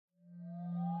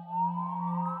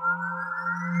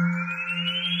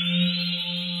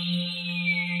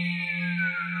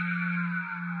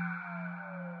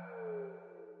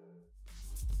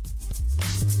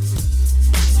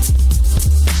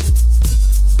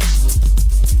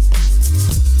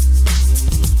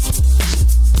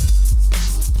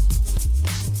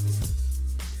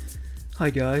Hi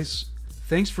guys,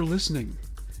 thanks for listening.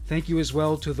 Thank you as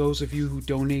well to those of you who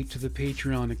donate to the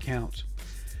Patreon account.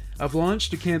 I've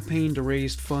launched a campaign to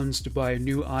raise funds to buy a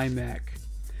new iMac.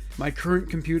 My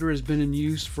current computer has been in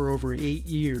use for over 8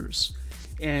 years,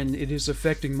 and it is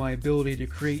affecting my ability to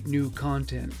create new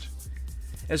content.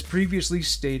 As previously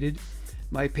stated,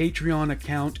 my Patreon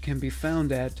account can be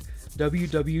found at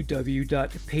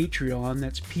www.patreon,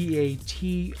 that's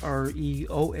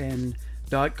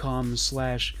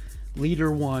patreon.com/leader1,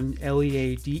 LEADERONE.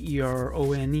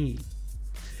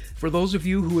 For those of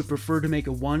you who would prefer to make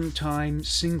a one-time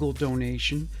single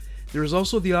donation, there is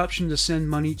also the option to send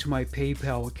money to my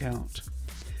PayPal account.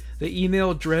 The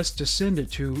email address to send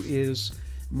it to is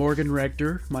Morgan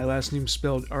Rector, my last name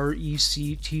spelled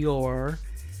RECTOR,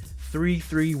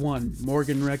 331,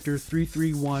 Morgan Rector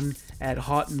 331 at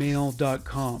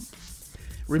hotmail.com.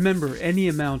 Remember, any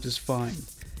amount is fine.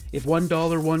 If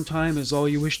 $1 one time is all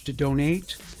you wish to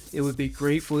donate, it would be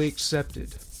gratefully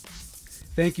accepted.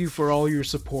 Thank you for all your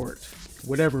support,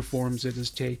 whatever forms it has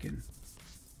taken.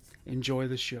 Enjoy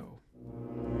the show.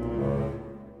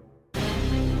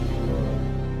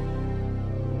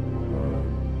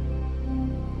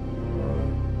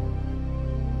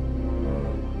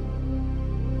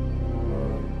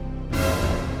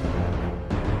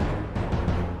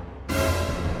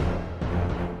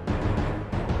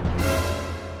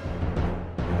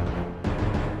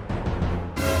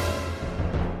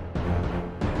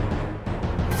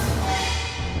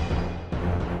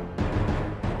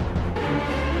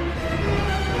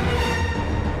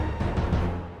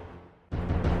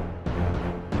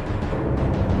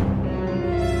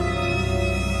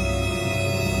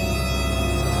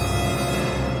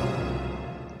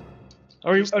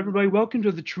 All right, everybody, welcome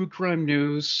to the True Crime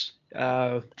News.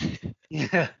 Yeah,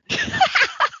 this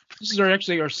is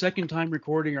actually our second time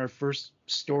recording our first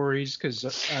stories because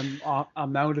I'm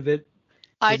out of it.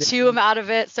 I too am out of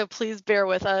it, so please bear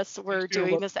with us. We're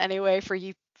doing this anyway for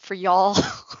y'all.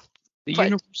 The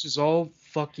universe is all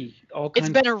fucky. It's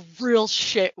been a real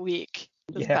shit week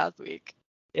this past week.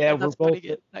 Yeah, we're both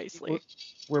putting it nicely.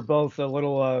 We're both a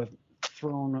little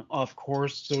thrown off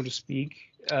course, so to speak.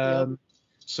 Yep.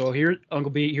 So here, I'm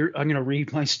gonna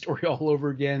read my story all over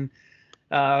again.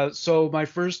 So my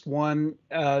first one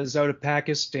is out of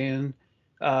Pakistan.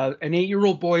 An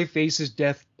 8-year-old boy faces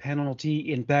death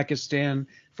penalty in Pakistan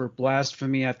for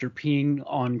blasphemy after peeing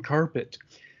on carpet.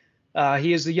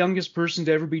 He is the youngest person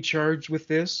to ever be charged with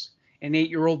this. An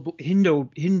 8-year-old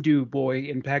Hindu boy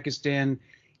in Pakistan.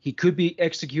 He could be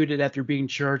executed after being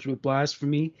charged with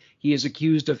blasphemy. He is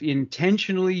accused of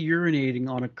intentionally urinating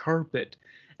on a carpet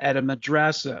at a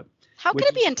madrasa. How can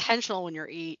it be intentional when you're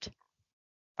 8?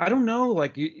 I don't know.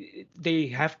 Like, they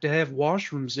have to have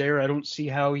washrooms there. I don't see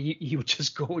how he would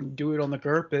just go and do it on the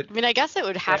carpet. I mean, I guess it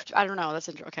would have to. I don't know. That's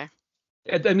okay.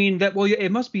 I mean,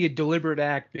 it must be a deliberate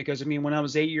act because, I mean, when I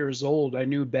was 8 years old, I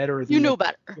knew better. You knew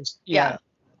better. Yeah.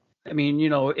 I mean, you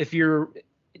know, if you're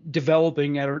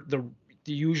developing at the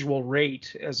usual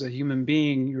rate as a human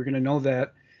being, you're going to know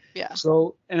that. Yeah.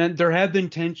 So, and then there have been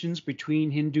tensions between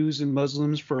Hindus and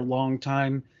Muslims for a long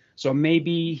time. So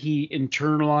maybe he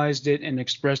internalized it and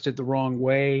expressed it the wrong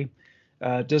way.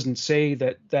 Doesn't say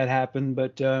that happened,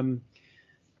 but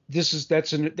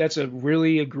that's a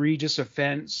really egregious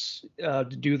offense to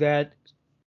do that.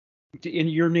 To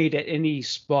urinate at any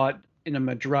spot in a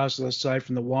madrasa aside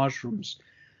from the washrooms.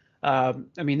 I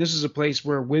mean, this is a place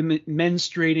where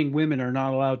menstruating women are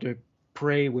not allowed to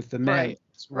pray with the men.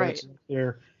 Right.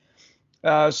 There.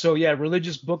 So yeah,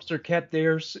 religious books are kept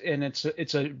there, and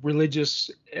it's a religious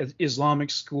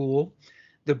Islamic school.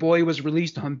 The boy was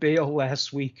released on bail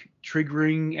last week,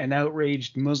 triggering an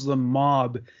outraged Muslim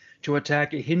mob to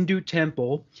attack a Hindu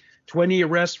temple. 20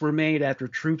 arrests were made after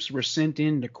troops were sent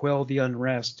in to quell the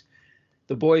unrest.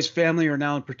 The boy's family are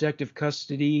now in protective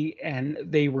custody, and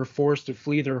they were forced to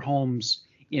flee their homes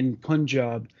in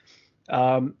Punjab.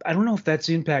 I don't know if that's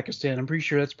in Pakistan. I'm pretty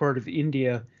sure that's part of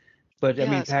India. But I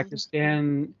mean,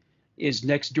 Pakistan is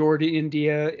next door to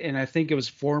India, and I think it was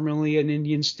formerly an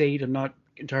Indian state. I'm not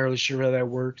entirely sure how that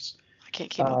works. I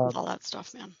can't keep up with all that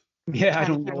stuff, man. Yeah, I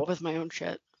don't know. Keep up with my own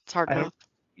shit. It's hard enough.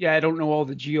 Yeah, I don't know all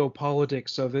the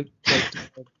geopolitics of it.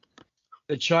 But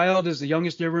the child is the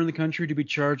youngest ever in the country to be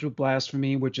charged with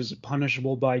blasphemy, which is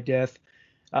punishable by death.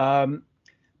 But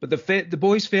the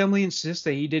boy's family insists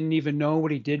that he didn't even know what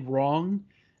he did wrong.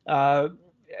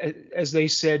 As they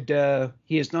said,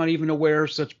 he is not even aware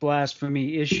of such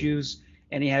blasphemy issues,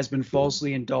 and he has been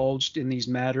falsely indulged in these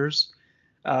matters.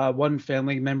 One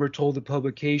family member told the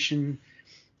publication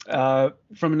from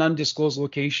an undisclosed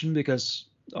location, because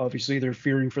obviously they're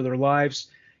fearing for their lives,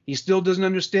 He still doesn't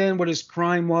understand what his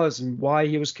crime was and why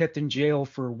he was kept in jail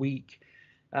for a week.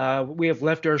 We have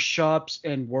left our shops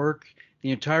and work.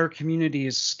 The entire community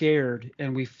is scared,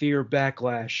 and we fear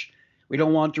backlash. We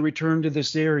don't want to return to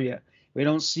this area. We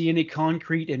don't see any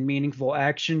concrete and meaningful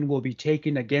action will be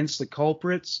taken against the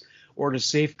culprits or to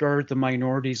safeguard the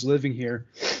minorities living here.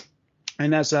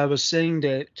 And as I was saying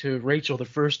to Rachel the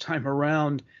first time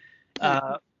around,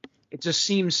 it just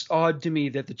seems odd to me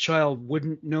that the child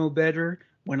wouldn't know better.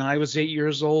 When I was 8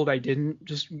 years old, I didn't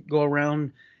just go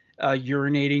around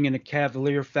urinating in a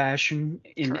cavalier fashion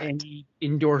in Correct. any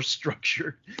indoor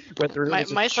structure. Whether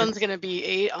my son's going to be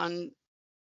 8 on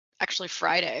actually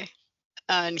Friday,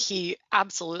 and he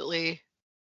absolutely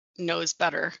knows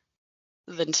better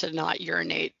than to not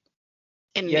urinate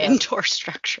in an indoor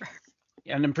structure.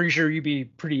 And I'm pretty sure you'd be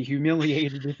pretty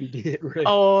humiliated if you did, right?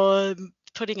 Oh,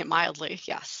 putting it mildly,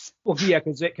 yes. Well, yeah,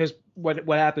 because what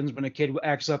happens when a kid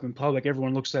acts up in public,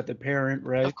 everyone looks at the parent,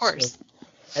 right? Of course.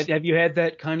 So, have you had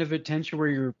that kind of attention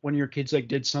where one of your kids like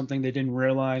did something they didn't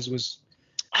realize was?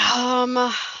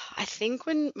 I think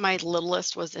when my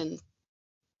littlest was in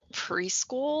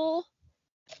preschool.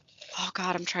 Oh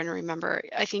God, I'm trying to remember.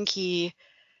 I think he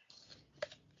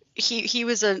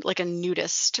was a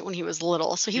nudist when he was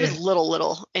little. So he was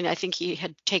little, and I think he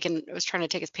was trying to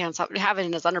take his pants off,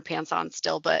 having his underpants on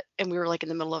still, and we were like in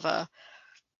the middle of a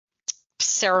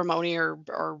ceremony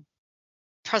or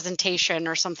presentation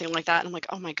or something like that. And I'm like,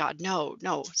 oh my God, no,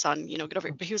 son, get over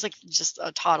here. But he was like just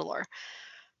a toddler.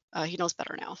 He knows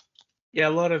better now. Yeah,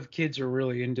 a lot of kids are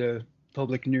really into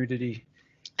public nudity.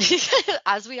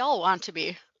 As we all want to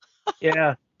be.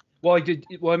 Yeah. Well,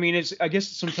 I mean, I guess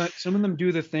sometimes some of them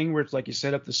do the thing where it's like you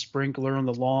set up the sprinkler on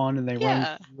the lawn and they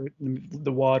run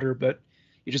the water, but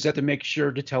you just have to make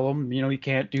sure to tell them, you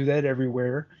can't do that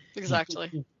everywhere.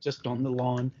 Exactly. Just on the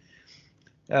lawn.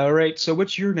 All right. So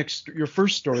what's your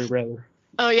first story, rather?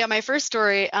 Oh yeah, my first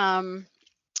story. So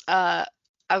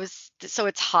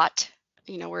it's hot.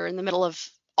 We're in the middle of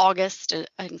August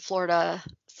in Florida,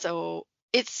 so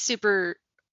it's super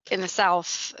in the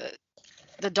South.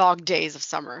 The dog days of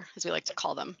summer, as we like to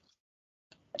call them.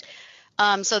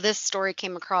 So this story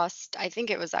came across, I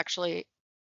think it was actually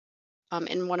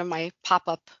in one of my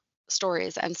pop-up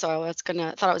stories, and so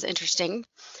thought it was interesting.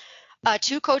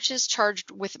 2 coaches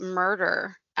charged with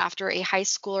murder after a high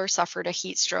schooler suffered a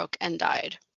heat stroke and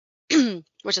died,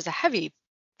 which is a heavy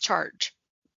charge,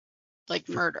 like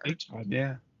murder.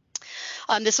 Yeah.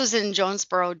 This was in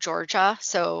Jonesboro, Georgia,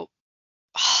 so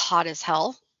hot as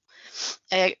hell.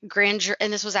 A grand jury,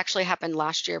 and this was actually happened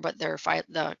last year, but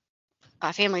the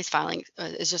family's filing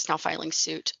is just now filing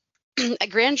suit. A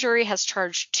grand jury has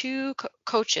charged 2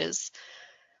 coaches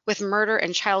with murder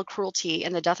and child cruelty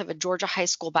in the death of a Georgia high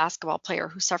school basketball player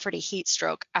who suffered a heat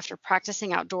stroke after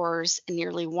practicing outdoors in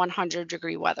nearly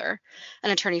 100-degree weather,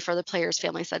 an attorney for the player's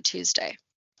family said Tuesday.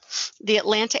 The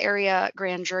Atlanta area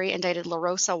grand jury indicted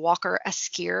LaRosa Walker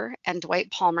Esquire and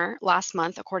Dwight Palmer last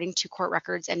month, according to court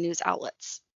records and news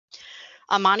outlets.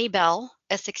 Amani Bell,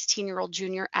 a 16-year-old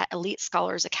junior at Elite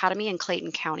Scholars Academy in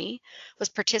Clayton County, was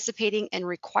participating in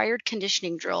required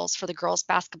conditioning drills for the girls'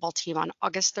 basketball team on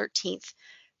August 13th,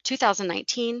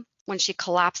 2019, when she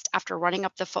collapsed after running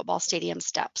up the football stadium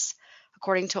steps,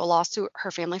 according to a lawsuit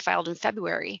her family filed in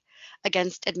February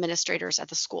against administrators at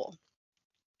the school.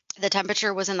 The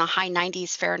temperature was in the high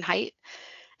 90s Fahrenheit,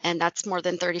 and that's more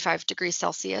than 35 degrees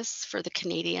Celsius for the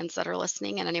Canadians that are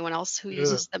listening and anyone else who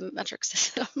uses the metric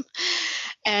system.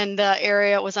 And the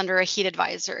area was under a heat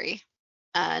advisory.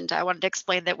 And I wanted to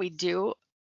explain that we do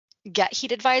get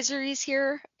heat advisories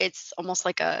here. It's almost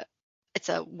like it's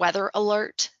a weather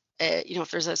alert. If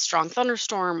there's a strong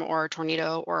thunderstorm or a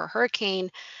tornado or a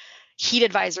hurricane, heat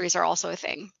advisories are also a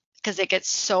thing because it gets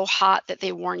so hot that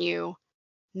they warn you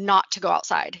not to go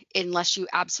outside unless you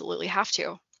absolutely have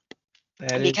to.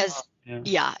 Because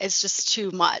it's just too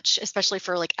much, especially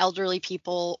for like elderly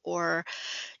people or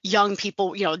young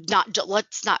people.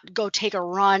 Let's not go take a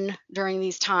run during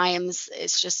these times.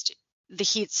 It's just the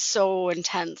heat's so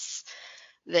intense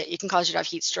that it can cause you to have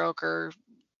heat stroke or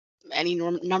any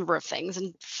number of things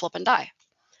and flip and die.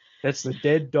 That's the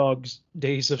dead dog's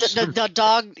days of summer. The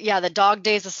dog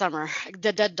days of summer.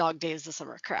 The dead dog days of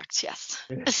summer. Correct. Yes.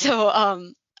 Yeah.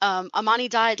 So Amani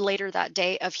died later that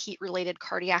day of heat-related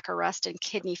cardiac arrest and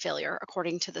kidney failure,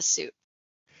 according to the suit.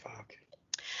 Fuck.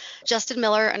 Justin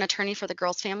Miller, an attorney for the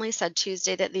girl's family, said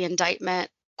Tuesday that the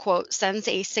indictment, quote, sends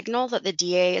a signal that the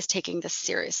DA is taking this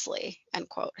seriously, end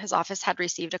quote. His office had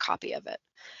received a copy of it.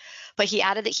 But he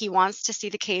added that he wants to see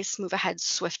the case move ahead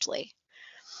swiftly.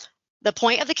 The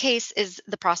point of the case is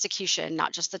the prosecution,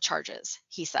 not just the charges,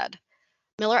 he said.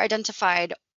 Miller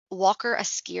identified Walker a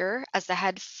skier as the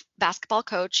head basketball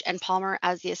coach and Palmer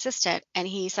as the assistant, and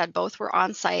he said both were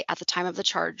on site at the time of the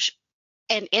charge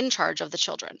and in charge of the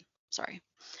children. Sorry.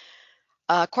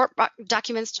 Court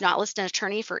documents do not list an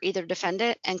attorney for either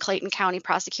defendant, and Clayton County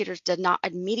prosecutors did not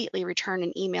immediately return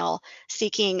an email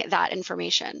seeking that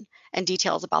information and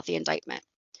details about the indictment.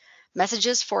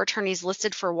 Messages for attorneys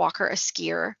listed for Walker a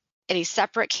skier in a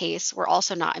separate case were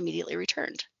also not immediately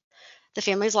returned. The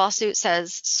family's lawsuit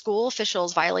says school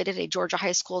officials violated a Georgia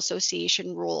High School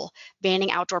Association rule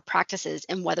banning outdoor practices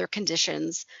in weather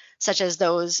conditions such as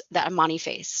those that Amani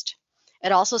faced.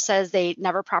 It also says they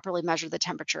never properly measured the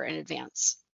temperature in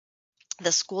advance.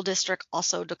 The school district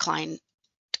also declined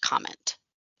to comment.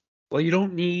 Well, you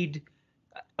don't need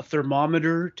a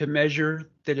thermometer to measure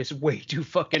that it's way too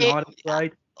fucking hot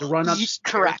outside to run up.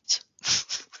 Correct.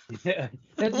 Yeah.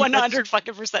 100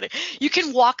 fucking percent. You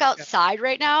can walk outside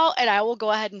right now, and I will go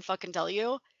ahead and fucking tell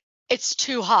you, it's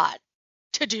too hot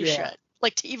to do shit.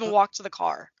 Like to even walk to the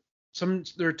car.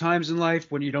 There are times in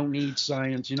life when you don't need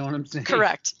science. You know what I'm saying?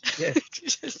 Correct. Yeah.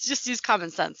 Just use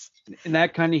common sense. In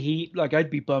that kind of heat, like I'd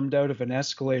be bummed out if an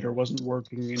escalator wasn't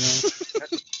working. You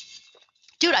know.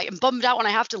 Dude, I am bummed out when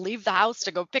I have to leave the house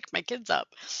to go pick my kids up,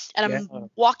 and I'm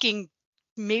walking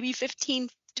maybe 15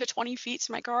 to 20 feet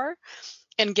to my car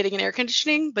and getting an air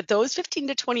conditioning, but those 15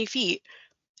 to 20 feet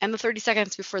and the 30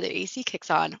 seconds before the AC kicks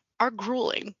on are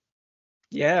grueling.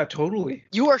 Yeah, totally.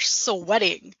 You are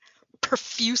sweating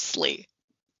profusely.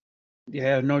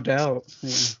 Yeah, no doubt.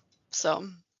 Yeah. So,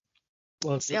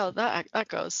 let's see how that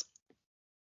goes.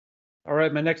 All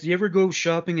right, my next. Do you ever go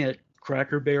shopping at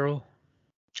Cracker Barrel?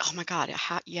 Oh my God,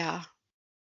 yeah.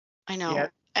 I know. Yeah.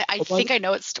 I think I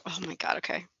know it's. Oh my God.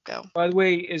 Okay, go. By the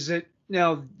way,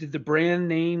 did the brand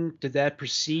name, did that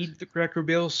precede the Cracker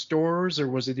Barrel stores, or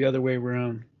was it the other way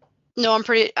around? No,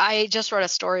 I just wrote a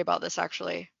story about this,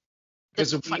 actually.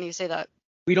 It's funny you say that.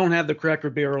 We don't have the Cracker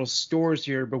Barrel stores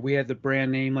here, but we have the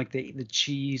brand name, like the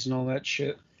cheese and all that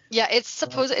shit. Yeah, it's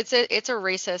it's a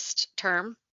racist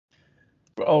term.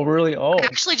 Oh, really? Oh. I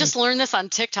actually just learned this on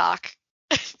TikTok.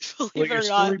 Believe it or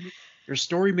not. Your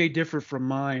story may differ from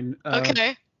mine.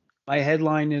 Okay. My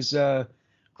headline is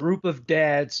Group of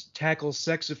dads tackle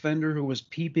sex offender who was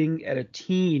peeping at a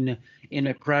teen in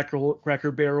a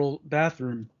Cracker Barrel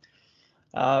bathroom.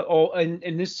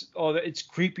 It's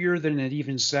creepier than it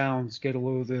even sounds. Get a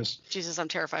load of this. Jesus, I'm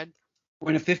terrified.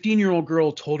 When a 15-year-old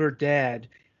girl told her dad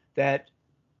that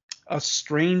a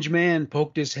strange man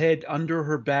poked his head under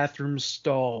her bathroom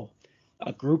stall,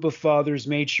 a group of fathers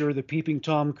made sure the peeping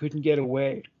Tom couldn't get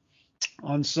away.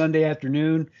 On Sunday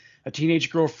afternoon, a teenage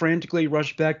girl frantically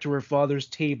rushed back to her father's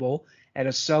table at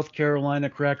a South Carolina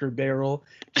Cracker Barrel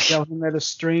to tell him that a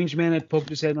strange man had poked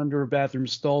his head under her bathroom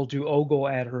stall to ogle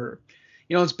at her.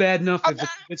 You know, it's bad enough if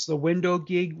it's the window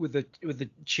gig with the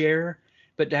chair,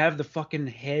 but to have the fucking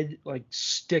head like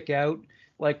stick out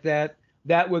like that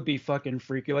would be fucking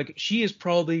freaky. Like, she is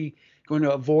probably going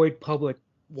to avoid public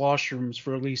washrooms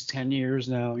for at least 10 years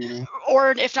now, you know.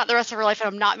 Or if not the rest of her life. And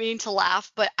I'm not meaning to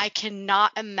laugh, but I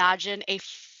cannot imagine a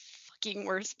fucking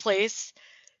worse place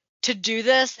to do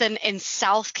this than in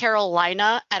South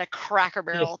Carolina at a Cracker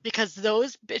Barrel, because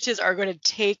those bitches are going to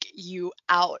take you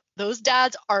out. Those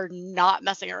dads are not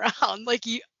messing around. Like,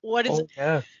 it's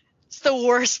the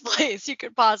worst place you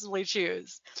could possibly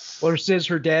choose. Well, it says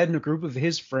her dad and a group of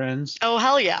his friends. Oh,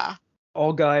 hell yeah.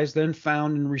 All guys then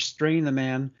found and restrained the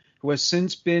man, who has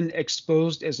since been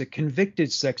exposed as a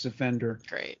convicted sex offender.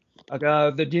 Great.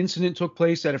 The incident took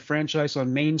place at a franchise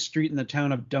on Main Street in the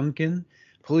town of Duncan.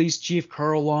 Police Chief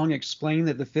Carl Long explained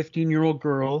that the 15-year-old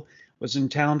girl was in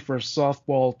town for a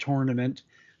softball tournament.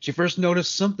 She first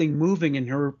noticed something moving in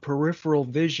her peripheral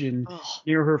vision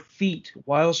near her feet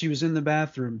while she was in the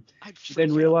bathroom. She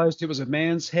then realized it was a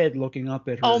man's head looking up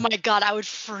at her. Oh my God, I would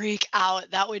freak out.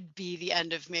 That would be the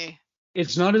end of me.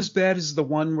 It's not as bad as the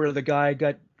one where the guy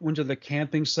went to the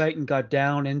camping site and got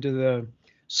down into the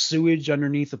sewage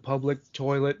underneath a public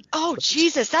toilet. Oh,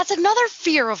 Jesus, that's another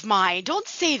fear of mine. Don't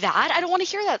say that. I don't want to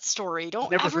hear that story.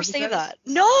 Don't ever say that.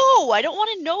 No, I don't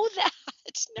want to know that.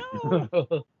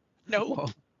 No. No.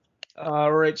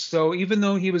 All right, so even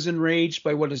though he was enraged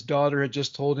by what his daughter had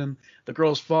just told him, the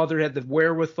girl's father had the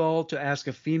wherewithal to ask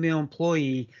a female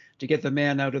employee to get the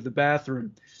man out of the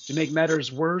bathroom. To make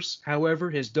matters worse, however,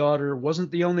 his daughter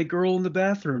wasn't the only girl in the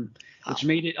bathroom, which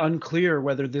made it unclear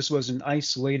whether this was an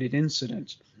isolated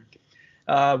incident.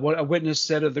 What a witness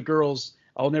said of the girls,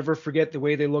 "I'll never forget the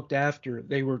way they looked after.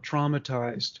 They were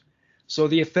traumatized." So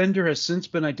the offender has since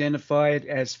been identified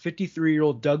as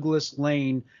 53-year-old Douglas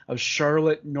Lane of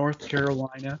Charlotte, North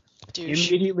Carolina.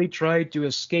 Immediately tried to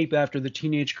escape after the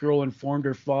teenage girl informed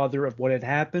her father of what had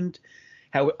happened.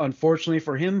 Unfortunately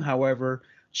for him, however,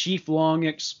 Chief Long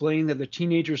explained that the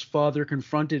teenager's father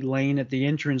confronted Lane at the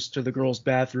entrance to the girl's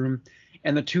bathroom,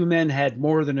 and the two men had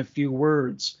more than a few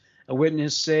words. A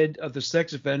witness said of the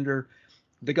sex offender,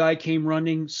 the guy came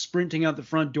running, sprinting out the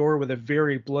front door with a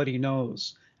very bloody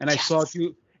nose. And I saw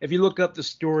Yes. if you look up the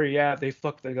story, yeah, they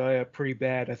fucked the guy up pretty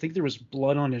bad. I think there was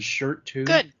blood on his shirt too.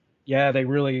 Good. Yeah, they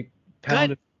really Good.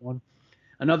 pounded one.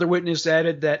 Another witness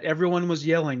added that everyone was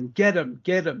yelling, "Get him!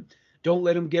 Get him! Don't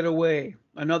let him get away."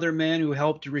 Another man who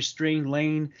helped to restrain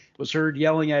Lane was heard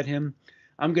yelling at him,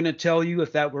 "I'm going to tell you,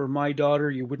 if that were my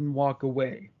daughter, you wouldn't walk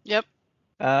away." Yep.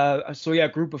 So yeah, a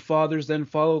group of fathers then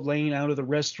followed Lane out of the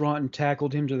restaurant and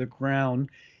tackled him to the ground.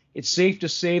 It's safe to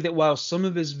say that while some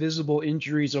of his visible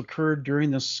injuries occurred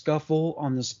during the scuffle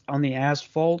on the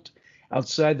asphalt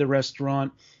outside the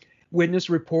restaurant, witness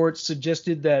reports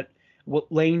suggested that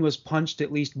Lane was punched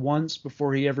at least once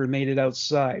before he ever made it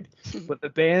outside. But the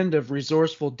band of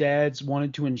resourceful dads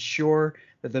wanted to ensure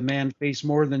that the man faced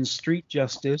more than street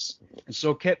justice, and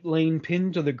so kept Lane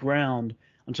pinned to the ground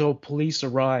until police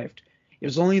arrived. It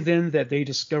was only then that they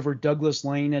discovered Douglas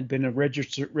Lane had been a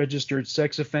registered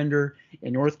sex offender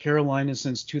in North Carolina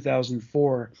since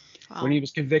 2004, Wow. when he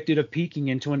was convicted of peeking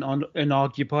into an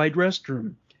unoccupied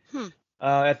restroom. Hmm.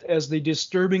 As the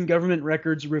disturbing government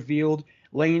records revealed,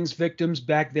 Lane's victims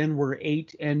back then were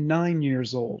 8 and 9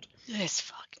 years old. This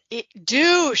fucking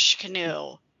douche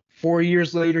canoe. 4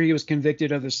 years later, he was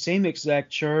convicted of the same exact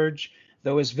charge,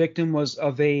 though his victim was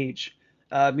of age.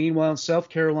 Meanwhile, South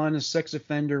Carolina's sex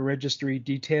offender registry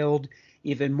detailed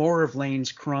even more of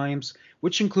Lane's crimes,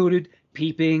 which included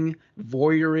peeping,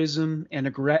 voyeurism,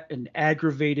 and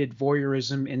aggravated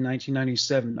voyeurism in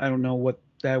 1997. I don't know what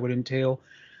that would entail.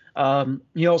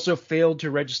 He also failed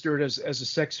to register as a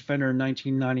sex offender in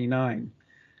 1999.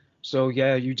 So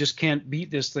yeah, you just can't beat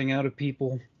this thing out of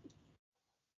people.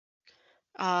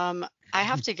 I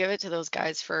have to give it to those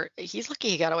guys he's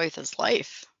lucky he got away with his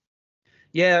life.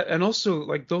 Yeah, and also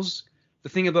like the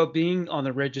thing about being on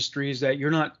the registry is that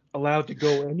you're not allowed to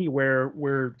go anywhere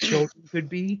where children could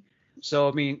be. So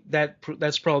I mean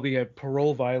that's probably a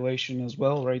parole violation as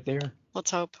well, right there.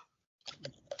 Let's hope.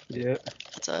 Yeah.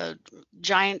 It's a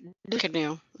giant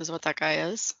canoe is what that guy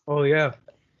is. Oh yeah.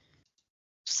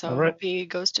 So All right. hope he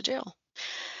goes to jail.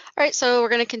 All right, so we're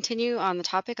going to continue on the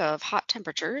topic of hot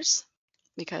temperatures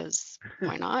because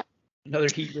why not? Another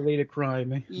heat-related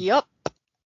crime. Eh? Yep.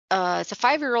 It's a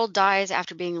 5-year-old dies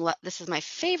after being this is my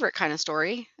favorite kind of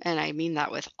story, and I mean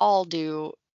that with all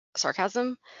due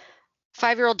sarcasm.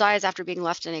 5-year-old dies after being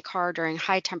left in a car during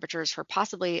high temperatures for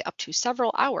possibly up to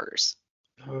several hours.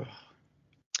 Ugh.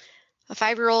 A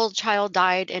 5-year-old child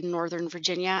died in Northern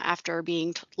Virginia after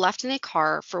being left in a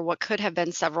car for what could have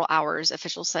been several hours,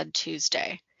 officials said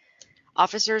Tuesday.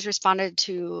 Officers responded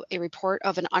to a report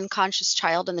of an unconscious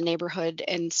child in the neighborhood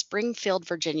in Springfield,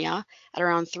 Virginia at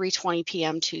around 3:20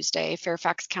 p.m. Tuesday,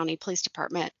 Fairfax County Police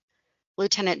Department.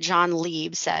 Lieutenant John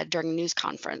Lieb said during a news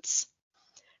conference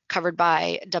covered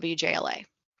by WJLA.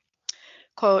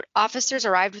 Quote, officers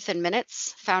arrived within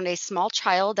minutes, found a small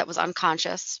child that was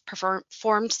unconscious,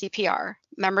 performed CPR.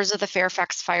 Members of the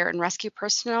Fairfax Fire and Rescue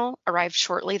personnel arrived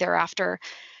shortly thereafter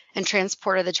and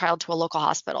transported the child to a local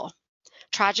hospital.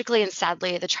 Tragically and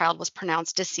sadly, the child was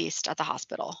pronounced deceased at the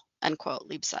hospital, end quote,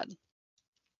 Lieb said.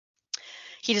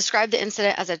 He described the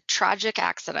incident as a tragic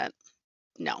accident.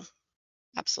 No,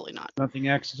 absolutely not. Nothing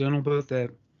accidental about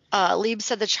that. Lieb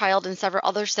said the child and several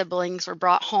other siblings were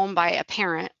brought home by a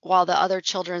parent while the other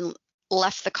children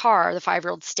left the car. The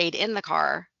 5-year-old stayed in the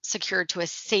car, secured to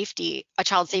a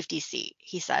child safety seat,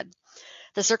 he said.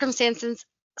 The circumstances,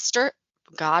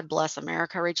 God bless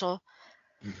America, Rachel.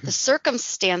 The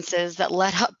circumstances that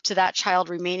led up to that child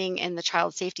remaining in the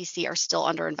child safety seat are still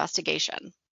under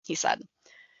investigation, he said.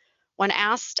 When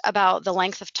asked about the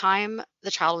length of time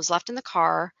the child was left in the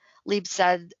car, Lieb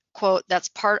said, quote, that's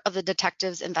part of the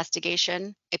detective's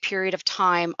investigation, a period of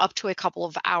time up to a couple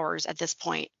of hours at this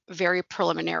point, very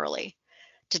preliminarily.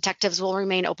 Detectives will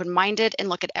remain open-minded and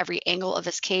look at every angle of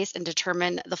this case and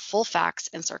determine the full facts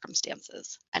and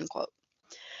circumstances, end quote.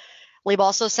 Lieb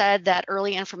also said that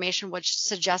early information would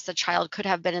suggest the child could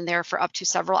have been in there for up to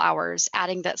several hours,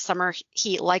 adding that summer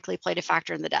heat likely played a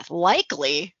factor in the death.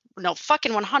 Likely? No,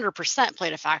 fucking 100%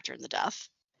 played a factor in the death.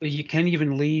 You can't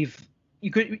even leave. You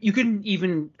couldn't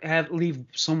even leave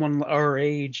someone our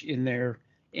age in there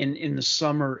in the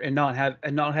summer and not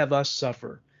have us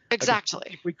suffer. Exactly.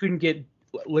 Like if we couldn't get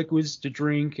liquids to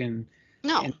drink and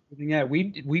yeah,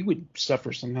 we would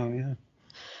suffer somehow. Yeah.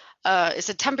 It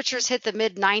said temperatures hit the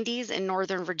mid-90s in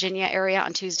Northern Virginia area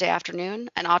on Tuesday afternoon.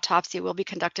 An autopsy will be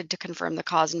conducted to confirm the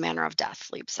cause and manner of death,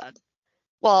 Lieb said.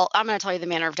 Well, I'm going to tell you the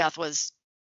manner of death was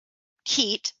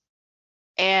heat,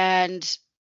 and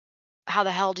how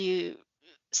the hell do you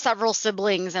several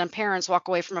siblings and parents walk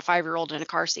away from a 5-year-old in a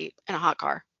car seat in a hot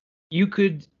car? You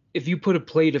could, if you put a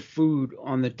plate of food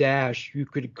on the dash, you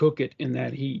could cook it in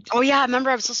that heat. Oh yeah, I remember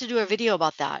I was supposed to do a video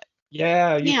about that.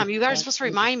 Yeah, you Damn, could. you guys are supposed to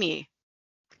remind me.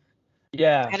 I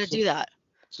Yeah. got to do that.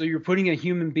 So you're putting a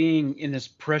human being in this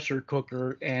pressure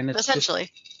cooker, and it's just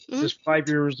Essentially. just 5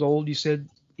 years old. You said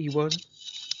he was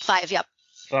 5, yep.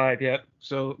 5. Yeah.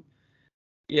 So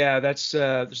yeah, that's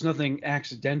there's nothing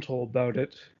accidental about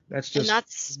it. That's And just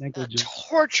that's a negligence.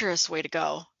 torturous way to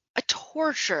go. A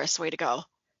torturous way to go.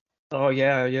 Oh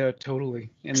yeah, yeah,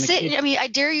 totally. And the kid, I mean, I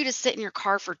dare you to sit in your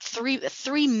car for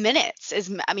 3 minutes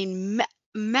is, I mean,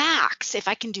 max if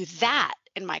I can do that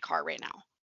in my car right now.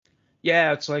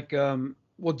 yeah, it's like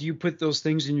well, do you put those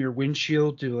things in your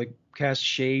windshield to like cast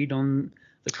shade on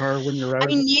the car when you're out?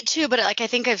 I need to, but like I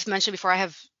think I've mentioned before, I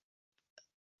have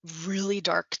really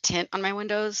dark tint on my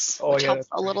windows, Oh which yeah, helps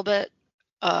a little bit.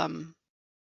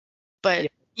 But yeah.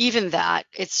 even that,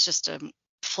 it's just a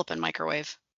flipping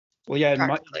microwave. Well, yeah, in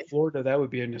Practically. Florida, that would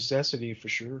be a necessity for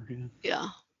sure. Yeah. Yeah.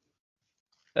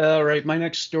 All right, my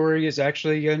next story is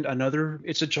actually another.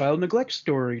 It's a child neglect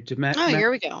story to Oh,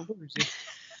 here we go.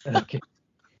 Okay,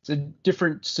 it's a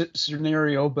different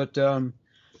scenario, but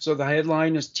so the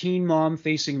headline is teen mom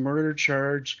facing murder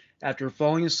charge after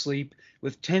falling asleep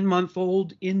with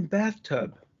 10-month-old in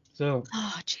bathtub. So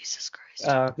Oh, Jesus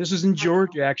Christ. this is in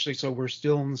Georgia, actually, so we're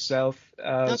still in the South.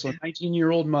 So a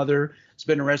 19-year-old mother has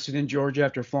been arrested in Georgia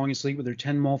after falling asleep with her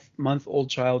 10-month-old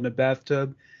child in a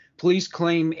bathtub. Police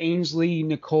claim Ainsley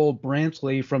Nicole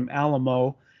Brantley from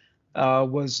Alamo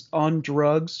was on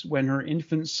drugs when her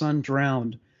infant son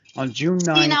drowned on June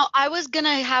 9th. See, now I was going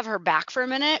to have her back for a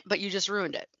minute, but you just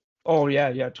ruined it. Oh,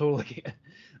 yeah, totally.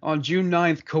 On June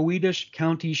 9th, Coweta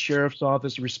County Sheriff's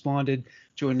Office responded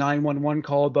to a 911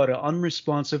 call about an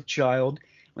unresponsive child.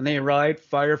 When they arrived,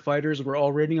 firefighters were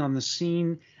already on the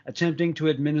scene attempting to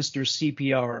administer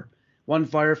CPR. One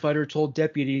firefighter told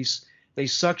deputies they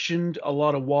suctioned a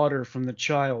lot of water from the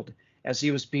child as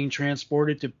he was being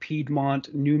transported to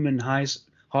Piedmont Newman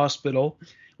Hospital,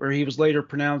 where he was later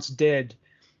pronounced dead.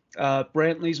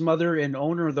 Brantley's mother and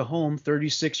owner of the home,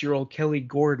 36-year-old Kelly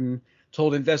Gordon,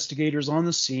 told investigators on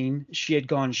the scene she had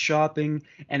gone shopping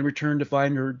and returned to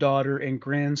find her daughter and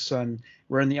grandson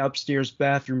were in the upstairs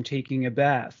bathroom taking a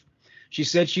bath. She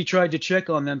said she tried to check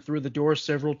on them through the door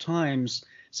several times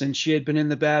since she had been in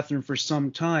the bathroom for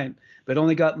some time, but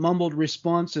only got mumbled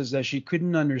responses that she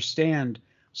couldn't understand,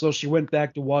 so she went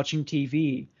back to watching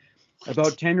TV.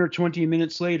 About 10 or 20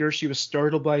 minutes later, she was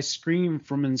startled by a scream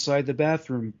from inside the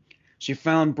bathroom. She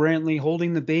found Brantley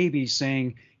holding the baby,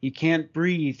 saying, "He can't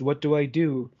breathe. What do I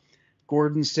do?"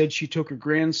 Gordon said she took her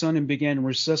grandson and began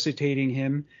resuscitating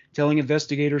him, telling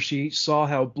investigators she saw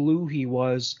how blue he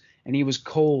was, and he was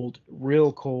cold,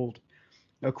 real cold.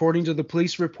 According to the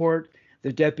police report,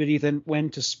 the deputy then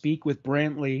went to speak with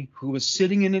Brantley, who was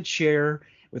sitting in a chair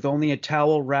with only a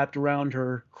towel wrapped around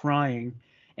her, crying,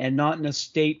 and not in a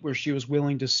state where she was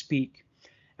willing to speak.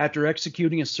 After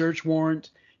executing a search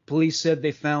warrant, police said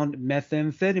they found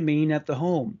methamphetamine at the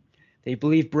home. They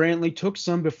believe Brantley took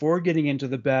some before getting into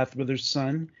the bath with her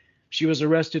son. She was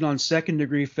arrested on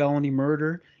second-degree felony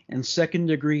murder and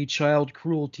second-degree child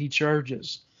cruelty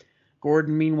charges.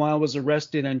 Gordon, meanwhile, was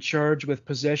arrested and charged with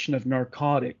possession of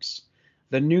narcotics.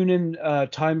 The Noonan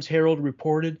Times-Herald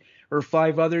reported her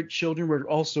 5 other children were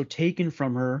also taken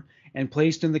from her and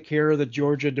placed in the care of the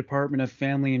Georgia Department of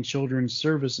Family and Children's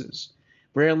Services.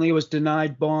 Brantley was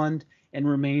denied bond and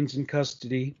remains in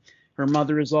custody. Her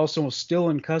mother is also still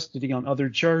in custody on other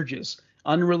charges,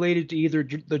 unrelated to either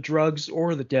the drugs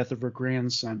or the death of her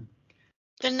grandson.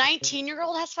 The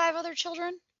 19-year-old has 5 other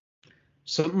children?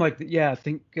 Something like that. Yeah, I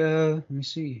think, let me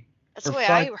see. That's the way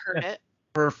I heard it.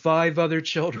 Her 5 other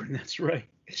children, that's right.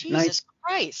 Jesus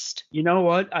Christ. You know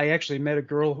what? I actually met a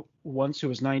girl once who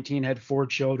was 19, had 4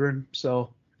 children.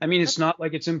 So, I mean, it's not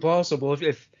like it's impossible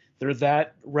if they're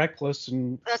that reckless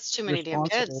and that's too many damn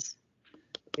kids.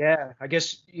 Yeah, I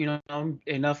guess,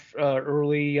 enough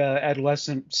early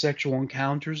adolescent sexual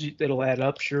encounters that'll add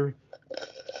up, sure.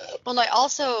 Well, I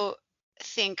also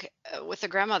think with the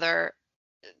grandmother,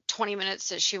 20 minutes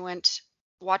that she went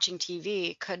watching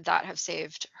TV, could that have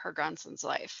saved her grandson's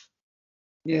life?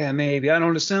 Yeah, maybe. I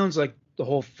don't know. It sounds like the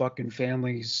whole fucking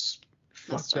family's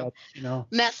fucked up,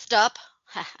 Messed up.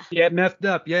 Yeah, methed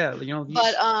up. Yeah,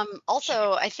 But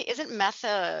also, I think isn't meth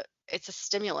it's a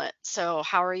stimulant. So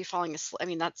how are you falling asleep? I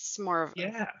mean, that's more of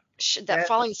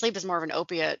falling asleep is more of an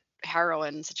opiate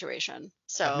heroin situation.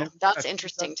 So that's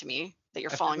interesting to me that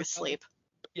you're falling asleep.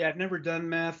 Yeah, I've never done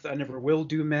meth. I never will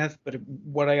do meth. But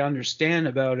what I understand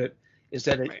about it is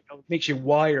that it Right. makes you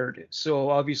wired. So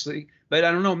obviously, but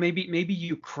I don't know, maybe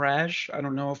you crash. I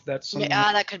don't know if that's something that,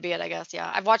 Yeah, that could be it, I guess.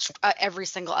 Yeah, I've watched every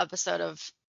single episode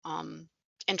of um,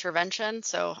 Intervention,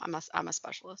 so I'm a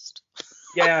specialist.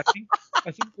 yeah,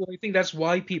 I think that's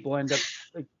why people end up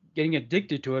like getting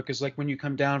addicted to it, because like when you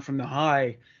come down from the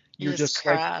high, You you're just just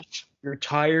like crash. you're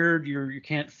tired, you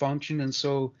can't function, and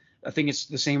so I think it's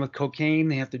the same with cocaine.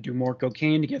 They have to do more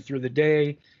cocaine to get through the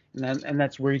day, and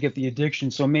that's where you get the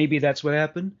addiction. So maybe that's what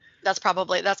happened. That's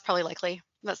probably likely.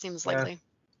 That seems Yeah. likely.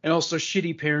 And also,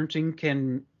 shitty parenting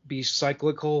can be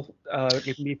cyclical.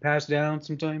 It can be passed down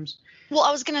sometimes. Well,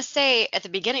 I was gonna say at the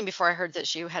beginning before I heard that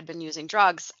she had been using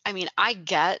drugs, I mean, I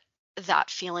get that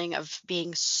feeling of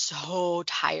being so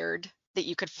tired that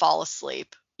you could fall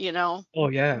asleep, Oh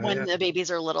yeah, when yeah. the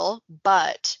babies are little.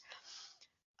 But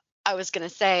I was gonna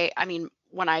say, I mean,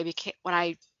 when I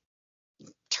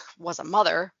was a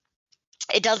mother,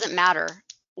 it doesn't matter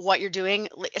what you're doing,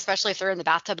 especially if they're in the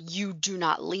bathtub, you do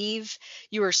not leave.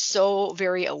 You are so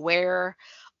very aware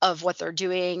of what they're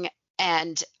doing.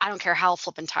 And I don't care how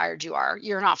flippin' tired you are,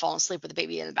 you're not falling asleep with the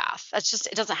baby in the bath. That's just,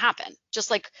 it doesn't happen.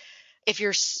 Just like if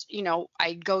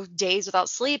I go days without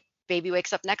sleep, baby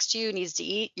wakes up next to you, needs to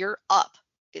eat, you're up.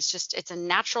 It's a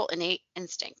natural, innate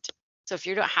instinct. So if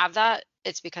you don't have that,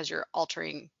 it's because you're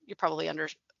probably under,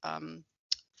 um,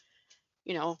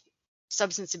 you know,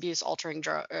 substance abuse altering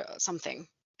drug, something,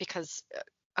 because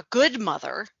a good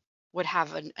mother would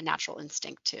have a natural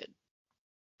instinct to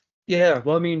Yeah.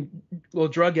 Well, I mean, well,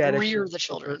 rear the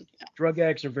children. Yeah. drug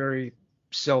addicts are very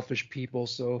selfish people.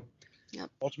 So Yep.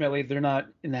 ultimately, they're not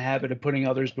in the habit of putting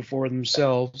others before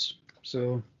themselves.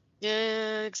 So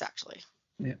Yeah, exactly.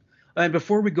 yeah. And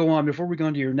before we go on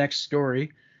to your next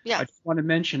story, Yeah. I just want to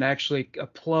mention actually a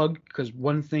plug, because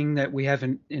one thing that we have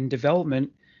in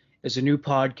development is a new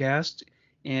podcast,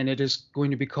 and it is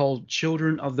going to be called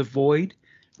Children of the Void.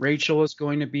 Rachel is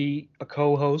going to be a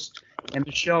co-host, and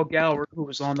Michelle Gower, who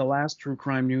was on the last True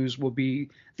Crime News, will be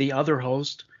the other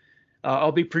host.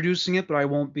 I'll be producing it, but I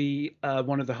won't be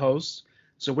one of the hosts.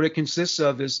 So what it consists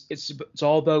of is it's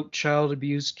all about child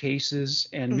abuse cases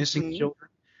and missing Hmm. children.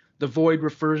 The void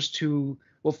refers to,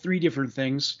 well, three different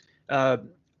things. Uh,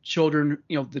 children,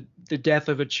 the death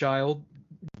of a child,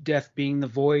 death being the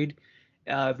void.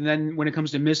 And then when it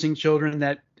comes to missing children,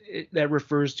 that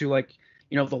refers to, like,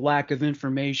 the lack of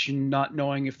information, not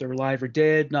knowing if they're alive or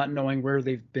dead, not knowing where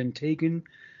they've been taken.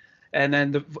 And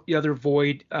then the other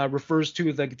void refers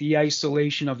to like the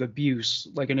isolation of abuse,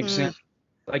 like an Mm, example,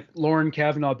 like Lauren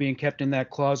Kavanaugh being kept in that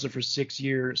closet for 6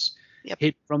 years, yep.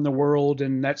 hid from the world,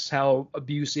 and that's how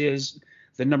abuse is.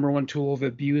 The number one tool of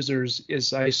abusers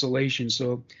is isolation,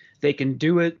 so they can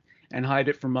do it and hide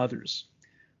it from others.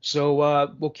 So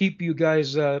we'll keep you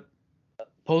guys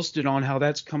posted on how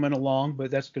that's coming along, but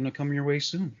that's going to come your way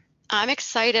soon. I'm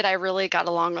excited. I really got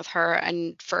along with her.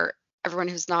 And for everyone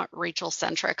who's not Rachel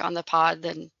centric on the pod,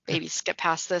 then maybe skip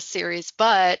past this series.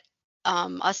 But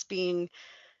us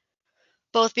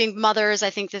both being mothers, I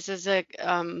think this is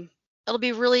it'll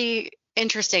be really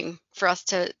interesting for us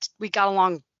we got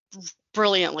along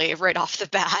brilliantly right off the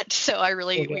bat. So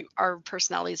our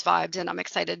personalities vibed, and I'm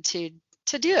excited to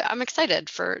do it. I'm excited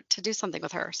to do something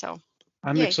with her. So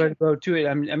I'm yay. excited about it too.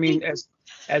 I mean, Thank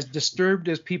as disturbed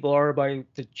as people are by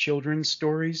the children's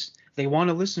stories, they want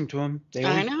to listen to them. They I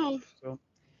always. know. So.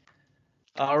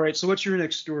 All right. So what's your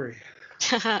next story?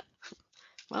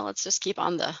 Well, let's just keep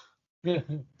on the Yeah.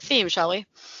 theme, shall we?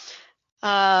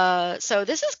 So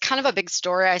this is kind of a big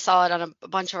story. I saw it on a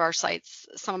bunch of our sites,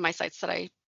 some of my sites that I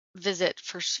visit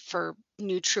for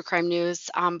new true crime news.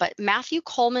 But Matthew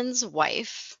Coleman's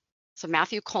wife, so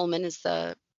Matthew Coleman is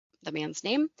the man's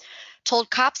name,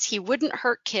 told cops he wouldn't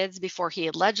hurt kids before he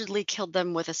allegedly killed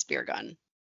them with a spear gun.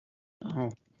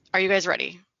 Oh. Are you guys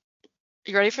ready?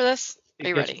 You ready for this? Are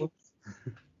you Yes. ready?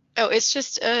 Oh, it's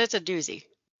a doozy.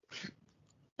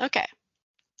 Okay.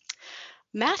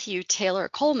 Matthew Taylor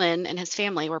Coleman and his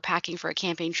family were packing for a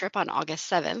camping trip on August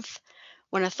 7th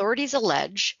when authorities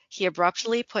allege he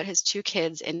abruptly put his two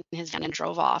kids in his van and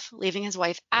drove off, leaving his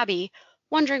wife Abby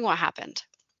wondering what happened.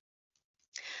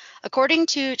 According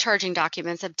to charging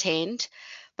documents obtained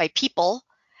by People,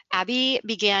 Abby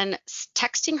began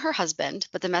texting her husband,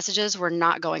 but the messages were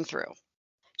not going through.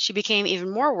 She became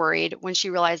even more worried when she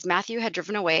realized Matthew had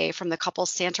driven away from the couple's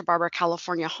Santa Barbara,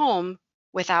 California home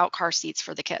without car seats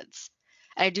for the kids.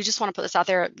 And I do just want to put this out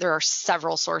there. There are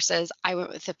several sources. I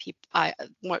went with the People,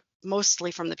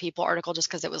 mostly from the People article, just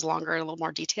because it was longer and a little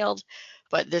more detailed.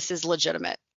 But this is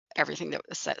legitimate, everything that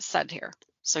was said here.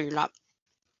 So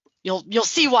you'll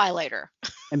see why later.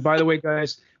 And by the way,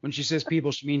 guys, When she says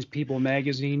people, she means People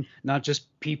magazine, not just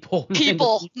people.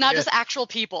 People, not just actual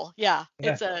people. Yeah,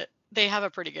 Yeah. they have a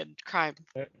pretty good crime.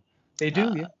 They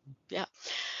do, yeah. Yeah.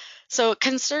 So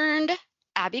concerned,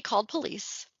 Abby called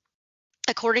police.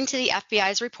 According to the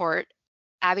FBI's report,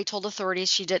 Abby told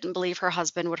authorities she didn't believe her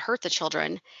husband would hurt the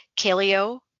children,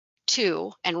 Kaleo,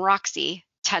 2, and Roxy,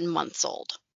 10 months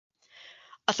old.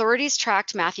 Authorities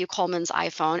tracked Matthew Coleman's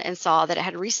iPhone and saw that it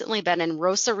had recently been in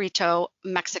Rosarito,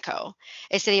 Mexico,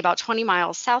 a city about 20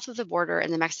 miles south of the border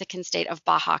in the Mexican state of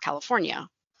Baja California.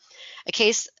 The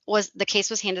case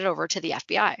was handed over to the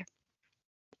FBI.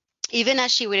 Even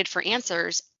as she waited for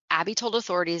answers, Abby told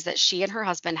authorities that she and her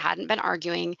husband hadn't been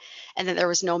arguing and that there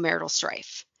was no marital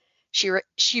strife.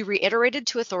 She reiterated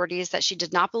to authorities that she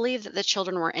did not believe that the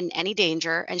children were in any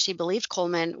danger, and she believed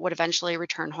Coleman would eventually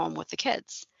return home with the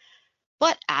kids.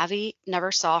 But Abby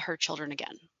never saw her children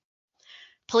again.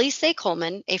 Police say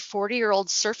Coleman, a 40-year-old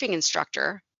surfing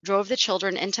instructor, drove the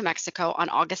children into Mexico on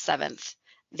August 7th.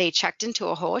 They checked into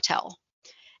a hotel.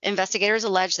 Investigators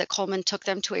allege that Coleman took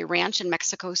them to a ranch in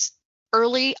Mexico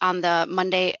early on the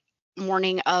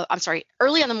morning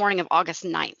of August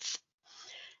 9th.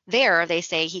 There, they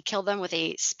say he killed them with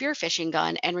a spearfishing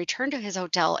gun and returned to his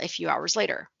hotel a few hours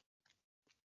later.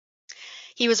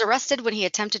 He was arrested when he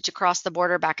attempted to cross the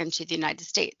border back into the United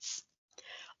States.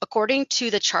 According to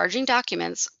the charging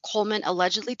documents, Coleman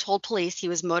allegedly told police he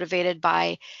was motivated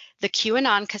by the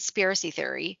QAnon conspiracy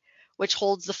theory, which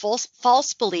holds the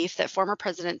false belief that former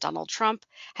President Donald Trump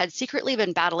had secretly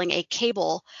been battling a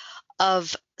cabal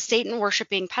of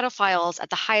Satan-worshiping pedophiles at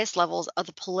the highest levels of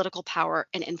the political power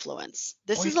and influence.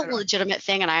 This is a legitimate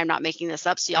thing, and I am not making this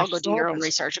up, so y'all go do your own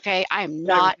research, okay? I am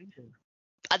not.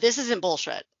 This isn't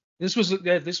bullshit. This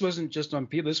wasn't just on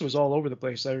people. This was all over the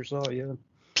place. I saw, yeah.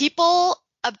 People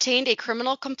obtained a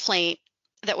criminal complaint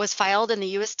that was filed in the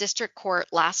U.S. District Court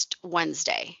last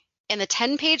Wednesday. In the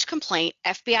 10-page complaint,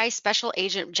 FBI Special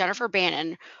Agent Jennifer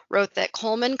Bannon wrote that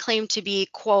Coleman claimed to be,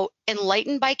 quote,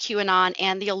 enlightened by QAnon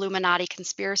and the Illuminati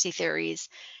conspiracy theories,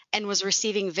 and was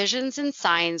receiving visions and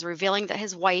signs revealing that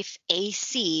his wife,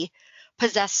 AC,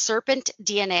 possessed serpent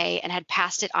DNA and had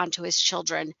passed it on to his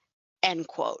children, end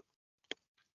quote.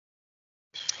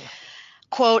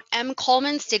 Quote, M.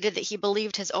 Coleman stated that he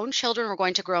believed his own children were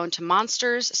going to grow into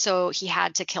monsters, so he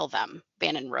had to kill them,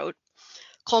 Bannon wrote.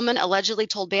 Coleman allegedly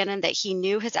told Bannon that he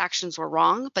knew his actions were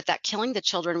wrong, but that killing the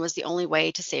children was the only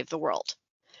way to save the world.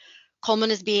 Coleman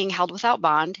is being held without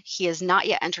bond. He has not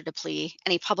yet entered a plea,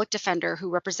 and a public defender who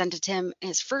represented him in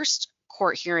his first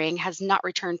court hearing has not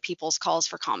returned people's calls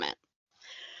for comment.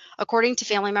 According to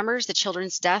family members, the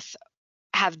children's death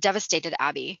have devastated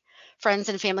Abby. Friends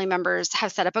and family members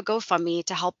have set up a GoFundMe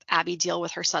to help Abby deal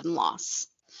with her sudden loss.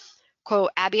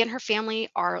 Quote, Abby and her family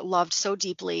are loved so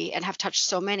deeply and have touched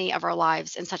so many of our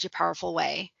lives in such a powerful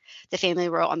way, the family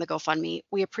wrote on the GoFundMe.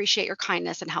 We appreciate your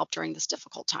kindness and help during this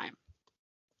difficult time.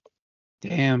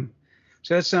 Damn.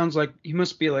 So that sounds like he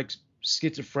must be like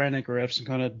schizophrenic or have some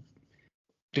kind of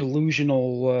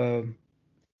delusional